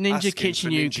 people. Ninja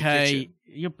Kitchen UK,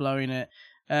 you're blowing it.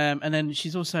 And then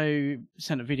she's also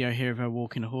sent a video here of her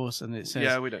walking a horse, and it says,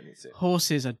 yeah, we don't need to.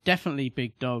 Horses are definitely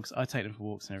big dogs. I take them for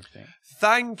walks and everything.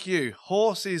 Thank you.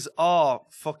 Horses are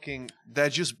they're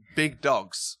just big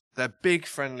dogs. They're big,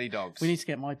 friendly dogs. We need to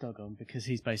get my dog on, because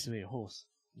he's basically a horse.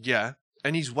 Yeah,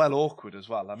 and he's well awkward as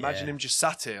well. Imagine him just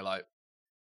sat here like...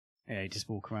 Yeah, you just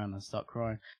walk around and start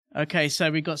crying. Okay,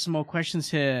 so we got some more questions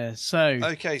here. So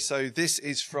this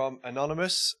is from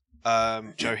Anonymous,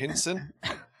 Joe Hinson.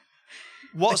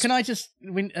 Can I just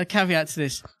a caveat to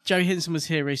this? Joe Hinson was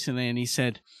here recently, and he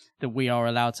said that we are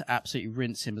allowed to absolutely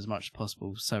rinse him as much as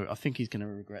possible. So I think he's going to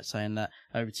regret saying that.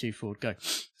 Over to you, Forde. Go.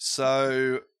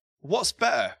 So what's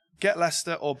better, Get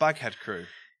Leicester or Baghead Crew?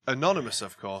 Anonymous,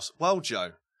 of course. Well,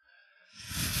 Joe,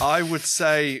 I would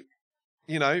say...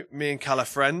 me and Cal are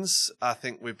friends. I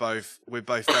think we're both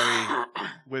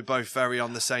very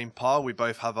on the same par. We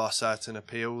both have our certain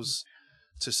appeals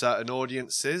to certain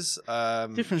audiences.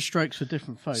 Different strokes for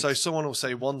different folks. So someone will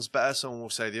say one's better, someone will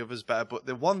say the other's better. But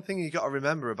the one thing you got to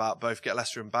remember about both Get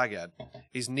Leicester and Baghead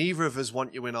is neither of us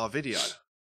want you in our video.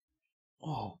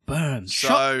 Oh, burn.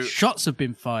 So, shots have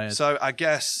been fired. So I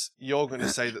guess you're going to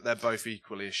say that they're both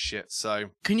equally as shit. So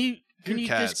Can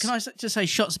I just say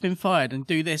shots have been fired and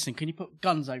do this, and can you put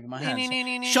guns over my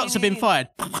hands? Shots have been fired.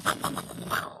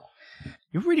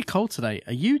 You're really cold today.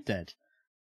 Are you dead?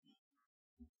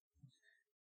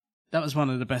 That was one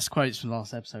of the best quotes from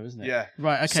last episode, wasn't it? Yeah.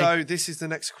 Right, okay. So this is the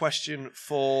next question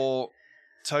for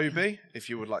Toby, if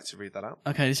you would like to read that out.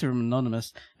 Okay, this is from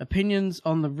Anonymous. Opinions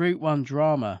on the Route 1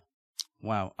 drama.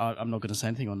 Wow, I'm not going to say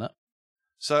anything on that.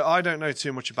 So I don't know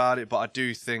too much about it, but I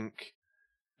do think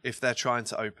if they're trying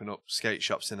to open up skate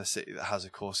shops in a city that has a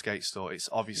core skate store, it's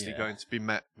obviously going to be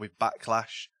met with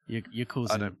backlash. You're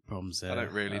causing problems there. I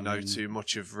don't really know too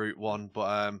much of Route 1,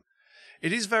 but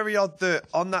it is very odd that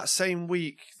on that same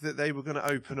week that they were going to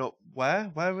open up,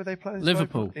 where were they planning?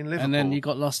 Liverpool. In Liverpool. And then you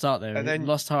got Lost Art there. And then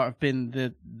Lost Art have been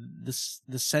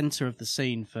the centre of the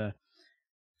scene for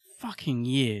fucking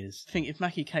years. I think if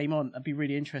Mackie came on, it'd be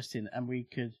really interesting, and we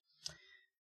could.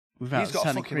 Without He's got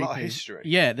a fucking lot of history.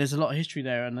 Yeah, there's a lot of history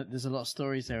there, and there's a lot of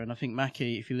stories there. And I think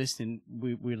Mackie, if you're listening,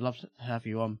 we'd love to have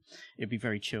you on. It'd be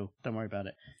very chill. Don't worry about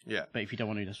it. Yeah. But if you don't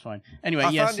want to, that's fine. Anyway,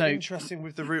 I found it interesting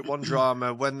with the Route 1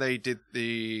 drama when they did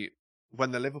when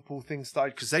the Liverpool thing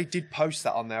started, because they did post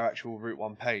that on their actual Route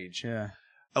 1 page. Yeah.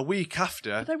 A week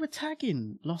after. But they were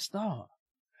tagging Lost Art.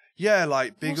 Yeah,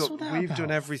 like, big What's up. all that We've about?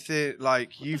 done everything.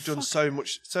 Like, you've done so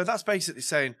much. So that's basically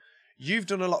saying, you've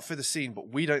done a lot for the scene, but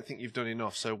we don't think you've done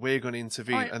enough, so we're going to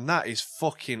intervene. And that is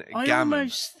fucking I gammon.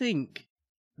 almost think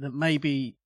that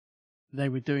maybe they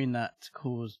were doing that to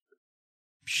cause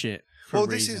shit for a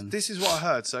reason. This is what I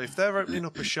heard. So if they're opening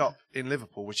up a shop in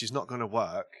Liverpool, which is not going to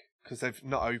work because they've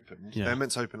not opened, they're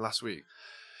meant to open last week.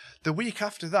 The week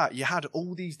after that, you had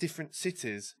all these different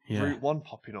cities, Route 1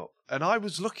 popping up. And I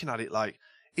was looking at it like,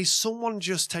 is someone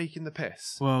just taking the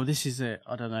piss? Well, this is it.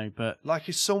 I don't know, but like,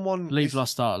 is someone leave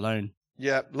Lost Art alone?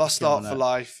 Yeah, Lost Art for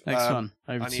life. Next one,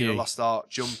 over I to need you. a Lost Art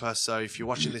jumper. So if you're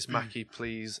watching this, Mackie,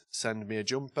 please send me a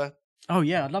jumper. Oh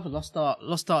yeah, I'd love a Lost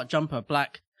Art jumper,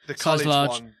 black, the size college large.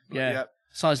 one. Yeah,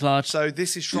 size large. So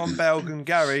this is from Belgian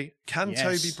Gary. Can Yes.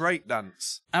 Toby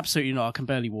breakdance? Absolutely not. I can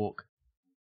barely walk.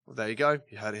 Well, there you go.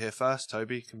 You heard it here first.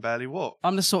 Toby can barely walk.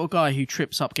 I'm the sort of guy who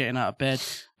trips up getting out of bed.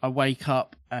 I wake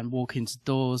up and walk into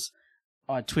doors.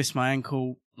 I twist my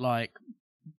ankle, like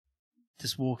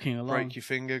just walking along. Break your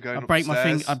finger going I break upstairs.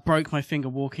 my finger. I broke my finger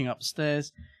walking up the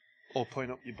stairs. Or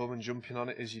point up your bum and jumping on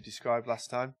it as you described last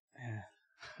time.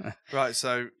 Yeah. Right,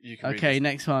 so you can Okay, read this.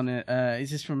 next one.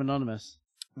 Is this from Anonymous?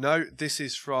 No, this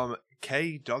is from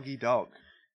K Doggy Dog.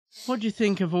 What do you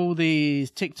think of all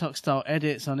these TikTok-style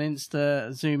edits on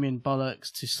Insta, zoom-in bollocks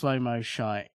to slow-mo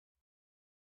shite?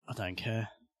 I don't care.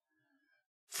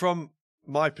 From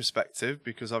my perspective,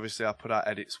 because obviously I put out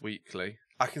edits weekly,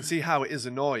 I can see how it is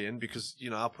annoying because, you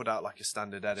know, I'll put out like a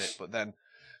standard edit, but then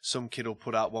some kid will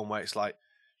put out one where it's like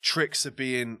tricks are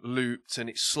being looped and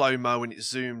it's slow-mo and it's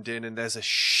zoomed in and there's a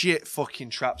shit fucking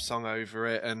trap song over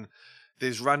it and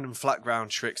there's random flat ground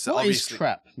tricks that What is obviously...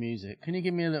 trap music? Can you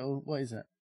give me a little... What is it?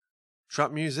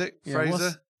 Trap music, Yeah,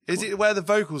 Fraser? Is it where the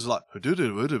vocals are like...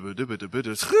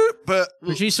 But...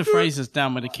 Producer Fraser's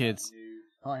down with the kids.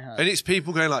 I have. And it's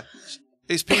people going like...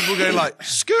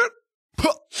 skirt,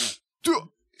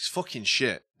 it's fucking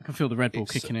shit. I can feel the Red Bull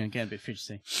kicking in again, a bit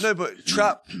fidgety. No, but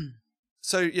trap...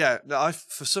 So, yeah, no,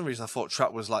 for some reason I thought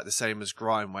trap was like the same as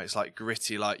grime, where it's like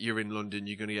gritty, like you're in London,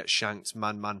 you're going to get shanked,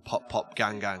 man, pop,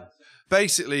 gang.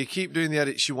 Basically, keep doing the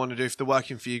edits you want to do. If they're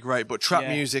working for you, great. But trap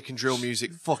music and drill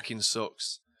music fucking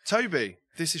sucks. Toby,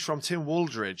 this is from Tim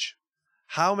Waldridge.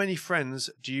 How many friends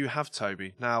do you have,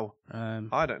 Toby? Now,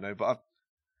 I don't know, but I've...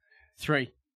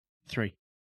 Three.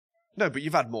 No, but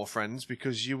you've had more friends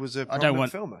because you was a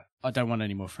prominent filmer. I don't want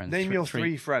any more friends. Name your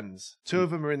three friends. Two of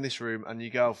them are in this room and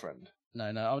your girlfriend.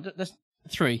 No. That's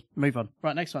three. Move on.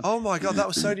 Right, next one. Oh my God, that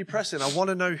was so depressing. I want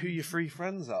to know who your three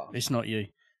friends are. It's not you.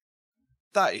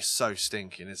 That is so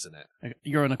stinking, isn't it?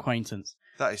 You're an acquaintance.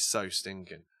 That is so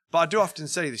stinking. But I do often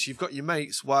say this. You've got your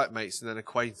mates, work mates, and then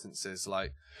acquaintances.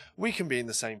 Like, we can be in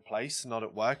the same place, not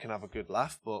at work, and have a good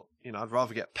laugh. But, you know, I'd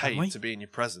rather get paid to be in your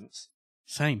presence.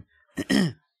 Same.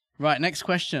 Right, next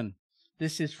question.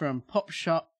 This is from Pop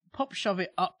Shove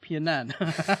It Up Your Nan.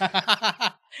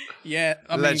 Yeah.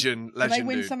 Legend, can they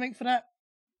win dude. something for that?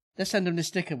 Let's send them this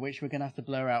sticker, which we're going to have to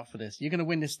blur out for this. You're going to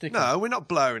win this sticker. No, we're not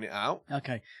blurring it out.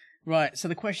 Okay. Right, so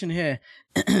the question here,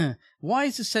 why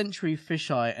is the Century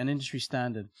fisheye an industry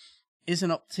standard? Is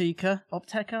an optica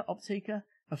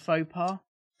a faux pas?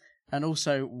 And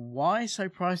also, why so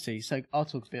pricey? So I'll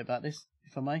talk a bit about this,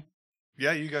 if I may.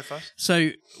 Yeah, you go first. So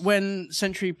when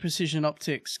Century Precision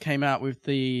Optics came out with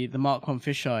the Mark 1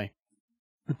 fisheye,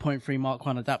 the 0.3 Mark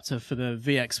 1 adapter for the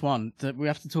VX1, we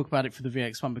have to talk about it for the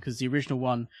VX1 because the original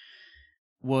one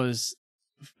was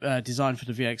designed for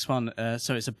the VX1,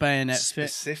 so it's a bayonet fit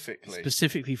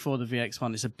specifically for the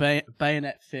VX1. It's a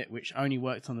bayonet fit which only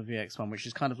worked on the VX1, which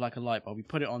is kind of like a light bulb. We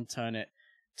put it on, turn it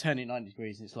 90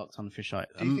 degrees, and it's locked on the fisheye.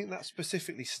 Do you think that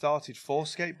specifically started for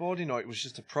skateboarding, or it was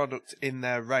just a product in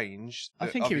their range? I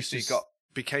think it was just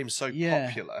became so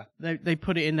popular. They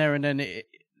put it in there, and then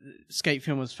Skate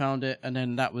Filmers found it, and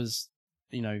then that was,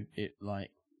 it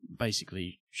like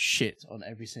basically shit on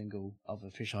every single other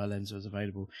fisheye lens that was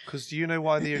available. Because do you know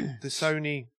why the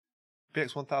Sony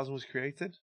VX1000 was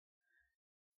created?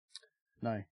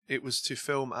 No. It was to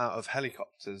film out of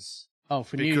helicopters. Oh,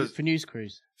 for news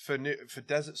crews. For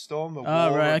Desert Storm,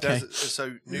 desert,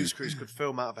 so news crews could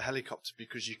film out of a helicopter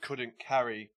because you couldn't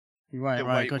carry the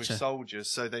weight with soldiers.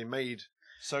 So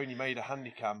Sony made a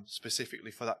handycam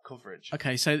specifically for that coverage.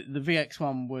 Okay, so the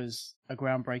VX1 was a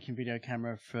groundbreaking video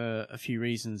camera for a few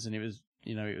reasons, and it was,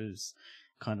 it was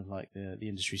kind of like the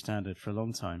industry standard for a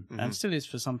long time, and still is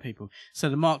for some people. So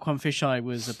the Mark I fisheye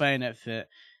was a bayonet fit.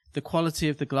 The quality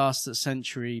of the glass that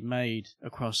Century made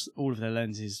across all of their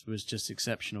lenses was just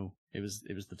exceptional. It was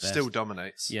the best. Still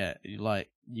dominates. Yeah, like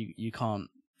you can't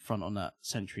front on that.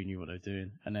 Century knew what they were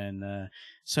doing, and then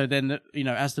so then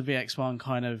as the VX1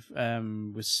 kind of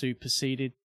was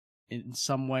superseded in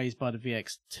some ways by the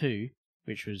VX2,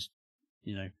 which was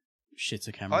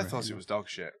shitter camera. I thought it was dog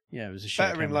shit. Yeah, it was a shit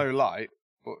better camera. In low light.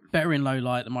 Better in low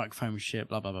light. The microphone was shit.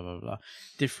 Blah blah blah blah blah.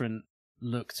 Different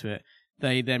look to it.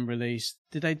 They then released...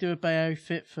 Did they do a Bayo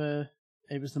fit for...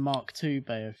 It was the Mark II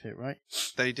Bayo fit, right?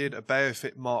 They did a Bayo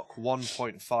fit Mark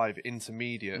 1.5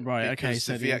 intermediate. Right, okay.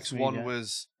 So the VX1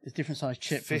 was... It's different size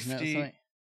chip, 50, wasn't it?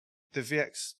 The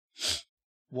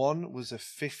VX1 was a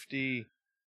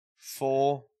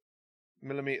 54mm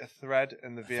thread,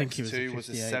 and the VX2 was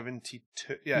a 72...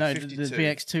 Yeah, no, 52. The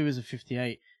VX2 was a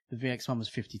 58. The VX1 was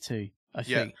 52, I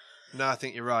think. No, I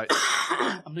think you're right.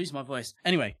 I'm losing my voice.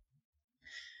 Anyway...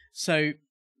 So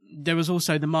there was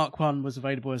also the Mark I was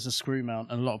available as a screw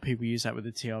mount, and a lot of people use that with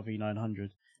the TRV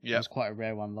 900. Yeah, it was quite a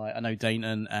rare one. Like I know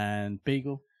Dayton and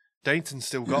Beagle. Dayton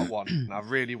still got one, and I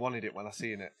really wanted it when I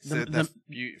seen it. So they're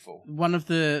beautiful. One of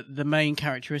the main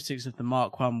characteristics of the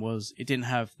Mark I was it didn't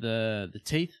have the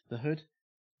teeth, the hood,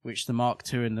 which the Mark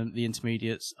II and the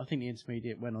intermediates. I think the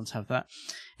intermediate went on to have that.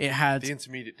 It had the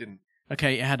intermediate didn't.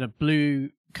 Okay, it had a blue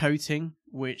coating,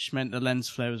 which meant the lens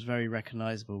flare was very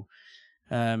recognisable.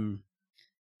 And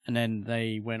then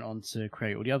they went on to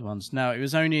create all the other ones. Now, it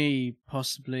was only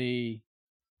possibly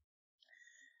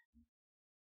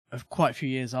quite a few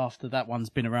years after that one's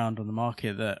been around on the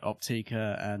market that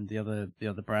Optica and the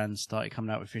other brands started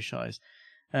coming out with fisheyes.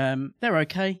 They're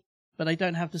okay, but they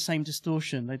don't have the same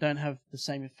distortion. They don't have the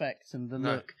same effect and the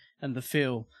look and the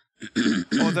feel.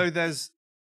 Although there's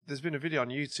been a video on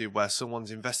YouTube where someone's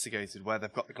investigated where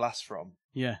they've got the glass from.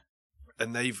 Yeah.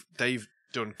 And they've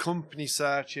done company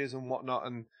searches and whatnot,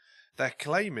 and they're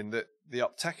claiming that the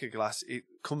Opteca glass, it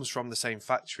comes from the same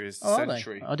factory as the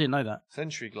Century. I didn't know that.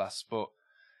 Century glass. But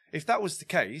if that was the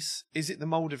case, is it the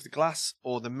mould of the glass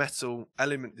or the metal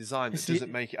element design that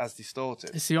doesn't make it as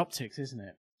distorted? It's the optics, isn't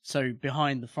it? So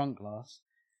behind the front glass,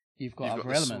 you've got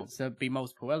other elements. There'll be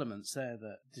multiple elements there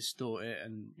that distort it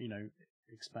and,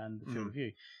 expand the field of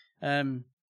view.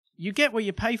 You get what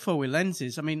you pay for with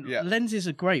lenses. I mean, lenses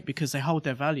are great because they hold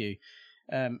their value.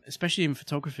 Especially in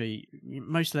photography,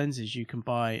 most lenses you can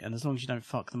buy, and as long as you don't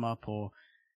fuck them up or,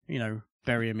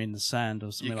 bury them in the sand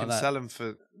or something like that. You can sell them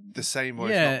for the same or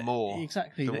if not more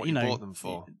exactly, than what you bought them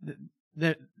for.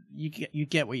 You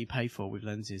get what you pay for with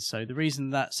lenses. So the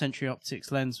reason that Century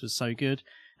Optics lens was so good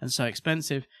and so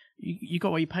expensive, you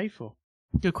got what you pay for.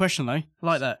 Good question, though. I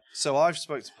like that. So I've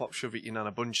spoke to Pop Shove Eating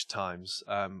a bunch of times.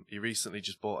 He recently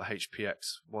just bought a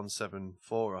HPX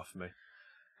 174 off me.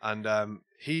 And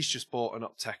he's just bought an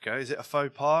Opteca. Is it a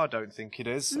faux pas? I don't think it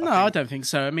is. No, I don't think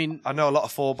so. I mean, I know a lot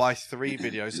of 4x3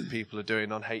 videos that people are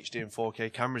doing on HD and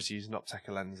 4K cameras using Opteca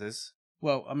lenses.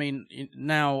 Well, I mean,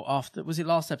 now after was it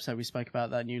last episode we spoke about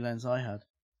that new lens I had?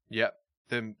 Yep.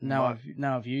 Now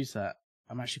I've used that.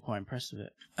 I'm actually quite impressed with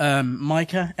it.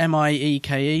 Mica,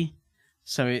 M-I-E-K-E.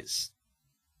 So it's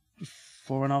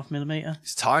 4.5mm.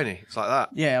 It's tiny. It's like that.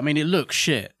 Yeah, I mean, it looks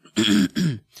shit,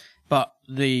 but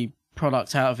the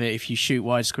product out of it, if you shoot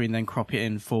widescreen then crop it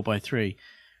in 4x3,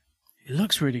 it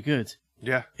looks really good.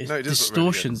 Yeah, it does.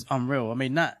 Distortion's look really good. Unreal. I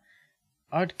mean,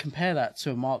 I'd compare that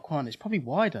to a Mark I. It's probably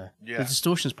wider. Yeah, the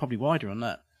distortion's probably wider on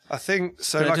that. I think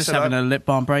so. Like just I said, having a lip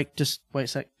balm break. Just wait a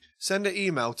sec. Send an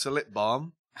email to Lip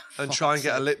Balm and try and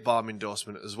get a lip balm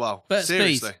endorsement as well.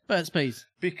 Seriously, Burt's Bees.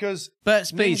 Because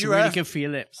Burt's Bees are really good for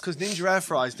your lips. Because Ninja Air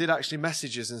Fries did actually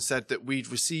message us and said that we'd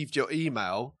received your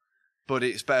email, but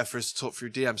it's better for us to talk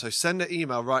through DM. So send an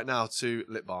email right now to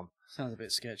Lip Balm. Sounds a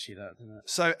bit sketchy, that, doesn't it?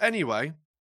 So anyway,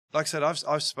 like I said,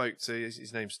 I've spoke to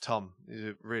his name's Tom. He's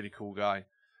a really cool guy.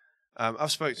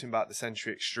 I've spoke to him about the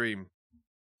Century Extreme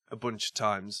a bunch of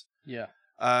times. Yeah.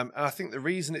 And I think the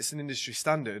reason it's an industry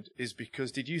standard is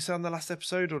because, did you say on the last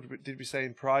episode, or did we say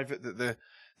in private that the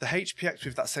the HPX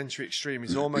with that Century Extreme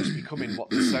is almost becoming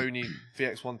what the Sony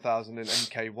VX1000 and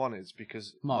MK1 is,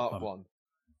 because Mark 1,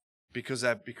 because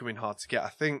they're becoming hard to get. I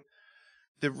think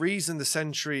the reason the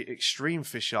Century Extreme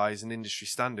fisheye is an industry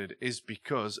standard is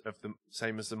because of the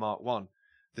same as the Mark 1.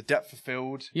 The depth of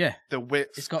field, the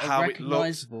width, it's got how a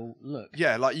recognisable look.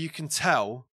 Yeah, like you can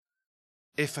tell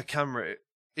if a camera,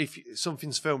 if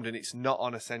something's filmed and it's not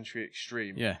on a Century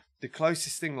Extreme. Yeah. The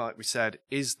closest thing, like we said,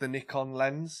 is the Nikon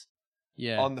lens.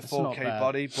 Yeah, on the 4K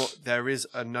body, but there is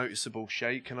a noticeable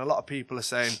shake, and a lot of people are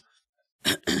saying,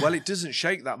 well, it doesn't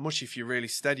shake that much if you're really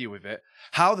steady with it.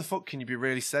 How the fuck can you be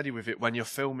really steady with it when you're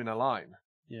filming a line?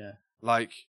 Yeah.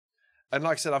 Like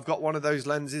I said, I've got one of those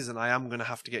lenses, and I am going to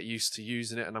have to get used to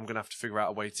using it, and I'm going to have to figure out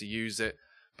a way to use it,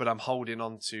 but I'm holding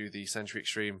on to the Century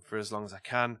Extreme for as long as I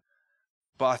can.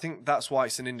 But I think that's why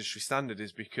it's an industry standard,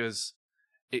 is because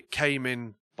it came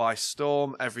in by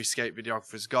storm. Every skate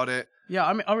videographer's got it. Yeah,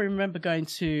 I mean, I remember going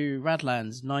to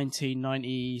Radlands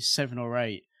 1997 or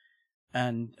 8,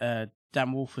 and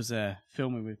Dan Wolf was there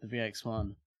filming with the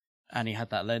VX1, and he had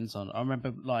that lens on. I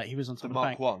remember, like, he was on top of the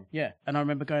bank. Mark 1? Yeah, and I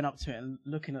remember going up to it and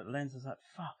looking at the lens. I was like,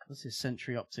 fuck, this is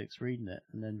Century Optics, reading it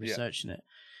and then researching it.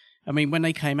 I mean, when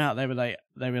they came out, they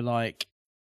were like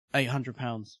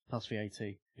 £800 plus VAT.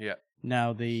 Yeah.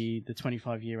 Now the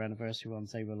 25-year anniversary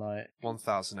ones, they were like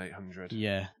 1,800.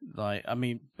 Yeah, like, I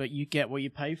mean, but you get what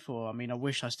you pay for. I mean, I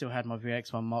wish I still had my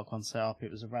VX1 Mark 1 set up. It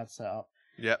was a rad setup.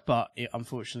 Yeah. But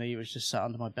unfortunately, it was just sat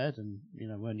under my bed, and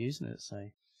weren't using it. So,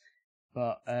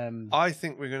 but I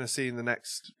think we're going to see in the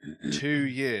next 2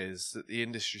 years that the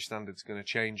industry standard's going to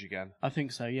change again. I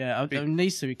think so. Yeah, it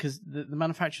needs to, because the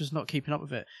manufacturer's not keeping up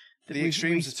with it. The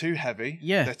Extremes are too heavy.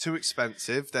 Yeah. They're too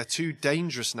expensive. They're too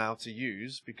dangerous now to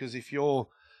use, because if you're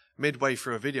midway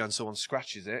through a video and someone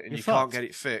scratches it and you can't get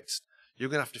it fixed, you're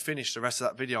going to have to finish the rest of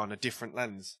that video on a different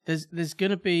lens. There's going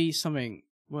to be something,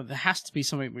 well, there has to be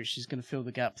something which is going to fill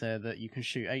the gap there, that you can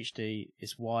shoot HD,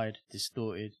 it's wide,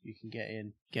 distorted, you can get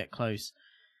in, get close,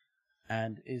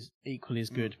 and is equally as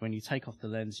good when you take off the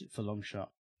lens for long shot.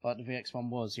 Like the VX1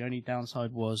 was. The only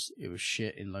downside was it was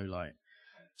shit in low light.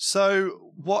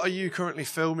 So, what are you currently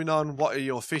filming on? What are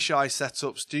your fisheye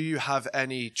setups? Do you have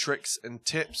any tricks and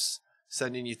tips?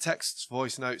 Send in your texts,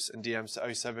 voice notes, and DMs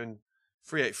to 07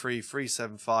 383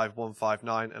 375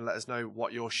 159 and let us know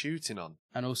what you're shooting on.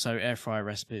 And also air fryer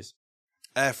recipes.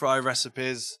 Air fryer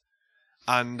recipes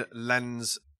and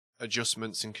lens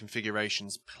adjustments and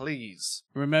configurations, please.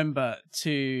 Remember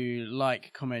to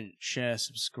like, comment, share,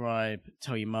 subscribe,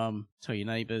 tell your mum, tell your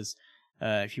neighbours.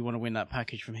 If you want to win that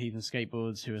package from Heathen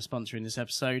Skateboards, who are sponsoring this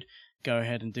episode, go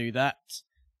ahead and do that.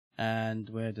 And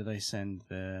where do they send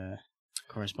the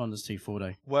correspondence to,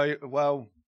 Forde? Well,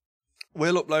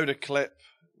 we'll upload a clip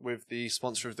with the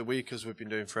sponsor of the week, as we've been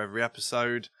doing for every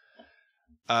episode.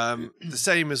 The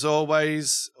same as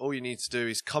always, all you need to do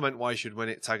is comment why you should win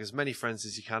it, tag as many friends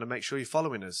as you can, and make sure you're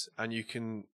following us. And you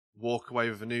can walk away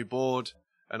with a new board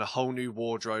and a whole new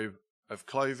wardrobe of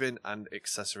clothing and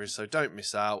accessories, so don't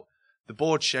miss out. The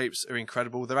board shapes are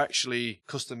incredible. They're actually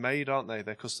custom made, aren't they?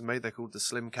 They're custom made. They're called the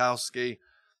Slimkowski.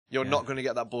 You're not going to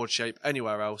get that board shape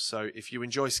anywhere else. So if you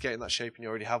enjoy skating that shape and you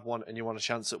already have one and you want a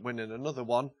chance at winning another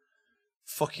one,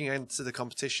 fucking enter the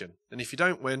competition. And if you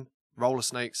don't win, roller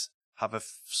snakes have a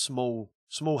small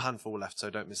handful left, so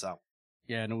don't miss out.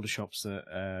 Yeah, and all the shops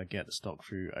that get the stock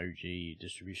through OG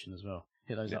distribution as well.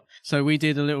 Hit those up. So we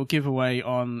did a little giveaway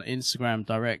on Instagram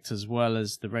direct, as well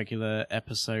as the regular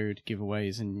episode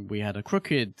giveaways, and we had a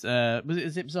crooked, was it a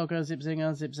Zip-Zogger,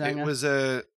 Zip-Zinger, Zip-Zanger? It was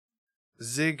a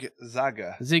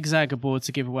Zig-Zagger. Zig-Zagger board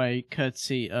to give away,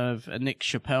 courtesy of Nick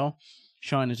Chappelle,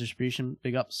 Shiner Distribution.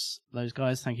 Big ups, those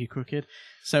guys. Thank you, Crooked.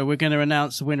 So we're going to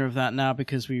announce the winner of that now,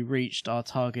 because we reached our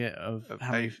target of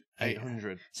how many?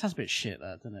 800. Sounds a bit shit,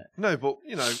 that, doesn't it? No, but,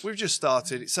 we've just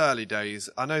started. It's early days.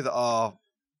 I know that our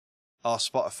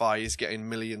Spotify is getting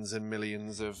millions and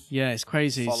millions of it's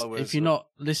crazy. followers. If you're not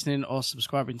listening or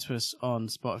subscribing to us on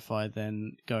Spotify,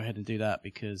 then go ahead and do that,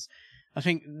 because I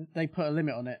think they put a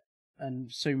limit on it,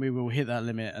 and soon we will hit that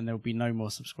limit, and there will be no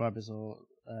more subscribers or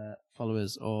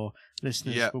followers or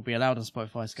listeners will be allowed on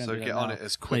Spotify. So get on it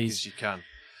as quick as you can.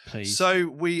 Please. So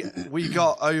we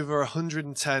got over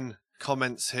 110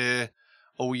 comments here.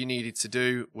 All you needed to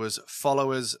do was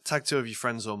follow us, tag 2 of your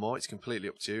friends or more, it's completely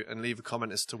up to you, and leave a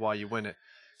comment as to why you win it.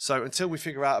 So until we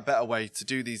figure out a better way to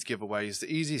do these giveaways,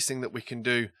 the easiest thing that we can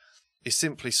do is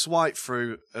simply swipe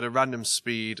through at a random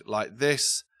speed like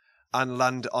this and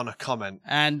land on a comment.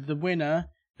 And the winner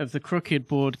of the Crooked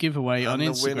Board giveaway on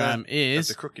Instagram is...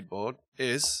 the Crooked Board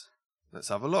is... Let's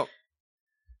have a look.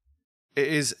 It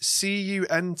is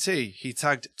CUNT. He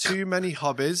tagged Too Many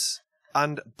Hobbies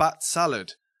and Bat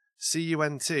Salad.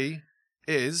 CUNT,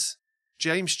 is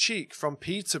James Cheek from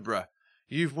Peterborough.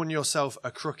 You've won yourself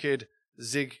a crooked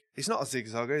zig. It's not a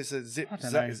zigzagger, it's a zip.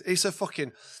 It's a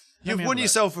fucking... You've won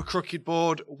yourself a crooked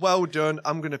board. Well done.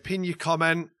 I'm going to pin your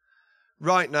comment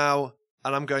right now,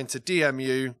 and I'm going to DM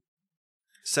you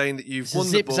saying that you've won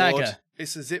the board. Zagger.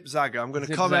 It's a zip zagger. I'm going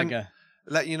to comment,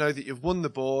 let you know that you've won the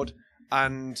board,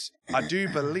 and I do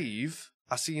believe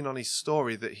I seen on his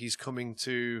story that he's coming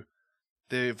to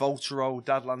the Volterol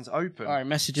Dadlands Open. All right,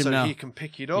 message him now. So he can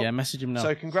pick it up. Yeah, message him now.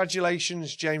 So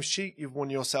congratulations, James Cheek. You've won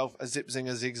yourself a zip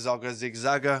zinger, zigzagger,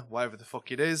 zigzagger, whatever the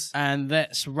fuck it is. And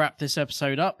let's wrap this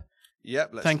episode up.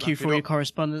 Yep, let's Thank you for your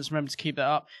correspondence. Remember to keep that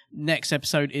up. Next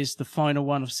episode is the final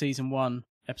one of season 1,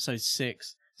 episode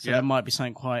 6. So there might be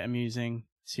something quite amusing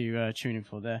to tune in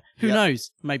for there. Who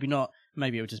knows? Maybe not.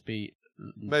 Maybe it'll just be...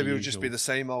 Maybe it'll just be the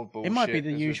same old bullshit. It might be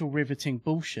the usual riveting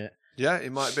bullshit. Yeah,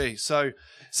 it might be. So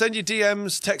send your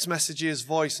DMs, text messages,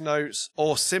 voice notes,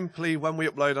 or simply when we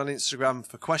upload on Instagram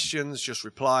for questions, just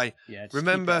reply. Yeah, just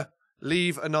remember,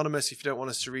 leave anonymous if you don't want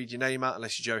us to read your name out,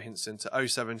 unless you're Joe Hinson, to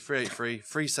 07383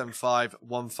 375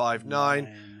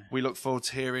 159. We look forward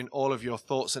to hearing all of your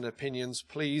thoughts and opinions.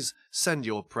 Please send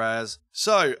your prayers.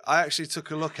 So I actually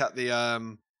took a look at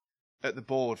the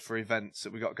board for events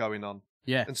that we got going on.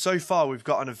 Yeah. And so far we've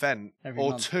got an event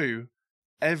two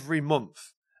every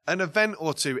month. An event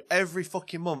or two every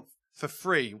fucking month for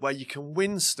free where you can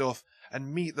win stuff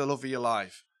and meet the love of your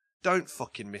life. Don't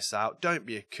fucking miss out. Don't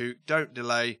be a kook. Don't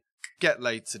delay. Get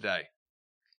laid today.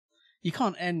 You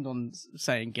can't end on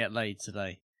saying get laid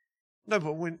today. No,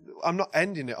 but I'm not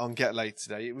ending it on get laid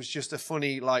today. It was just a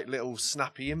funny, like, little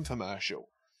snappy infomercial.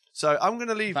 So I'm going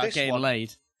to leave about this getting one.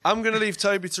 Laid. I'm going to leave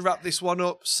Toby to wrap this one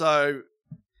up. So,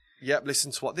 yep,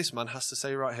 listen to what this man has to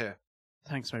say right here.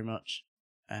 Thanks very much.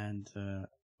 And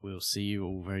we'll see you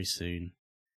all very soon.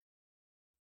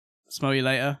 Smell you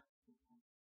later.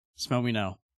 Smell me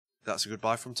now. That's a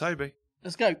goodbye from Toby.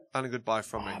 Let's go. And a goodbye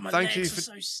from me. My legs are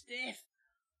so stiff.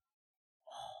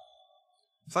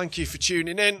 Thank you for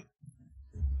tuning in.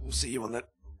 We'll see you on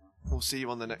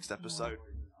the next episode.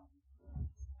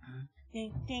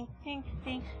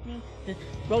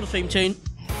 Roll the theme tune.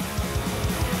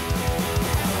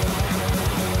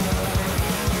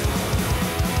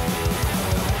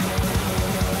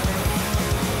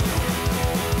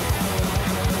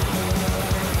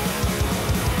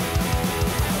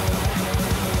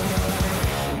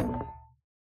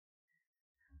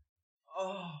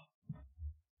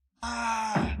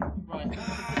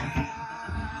 Right.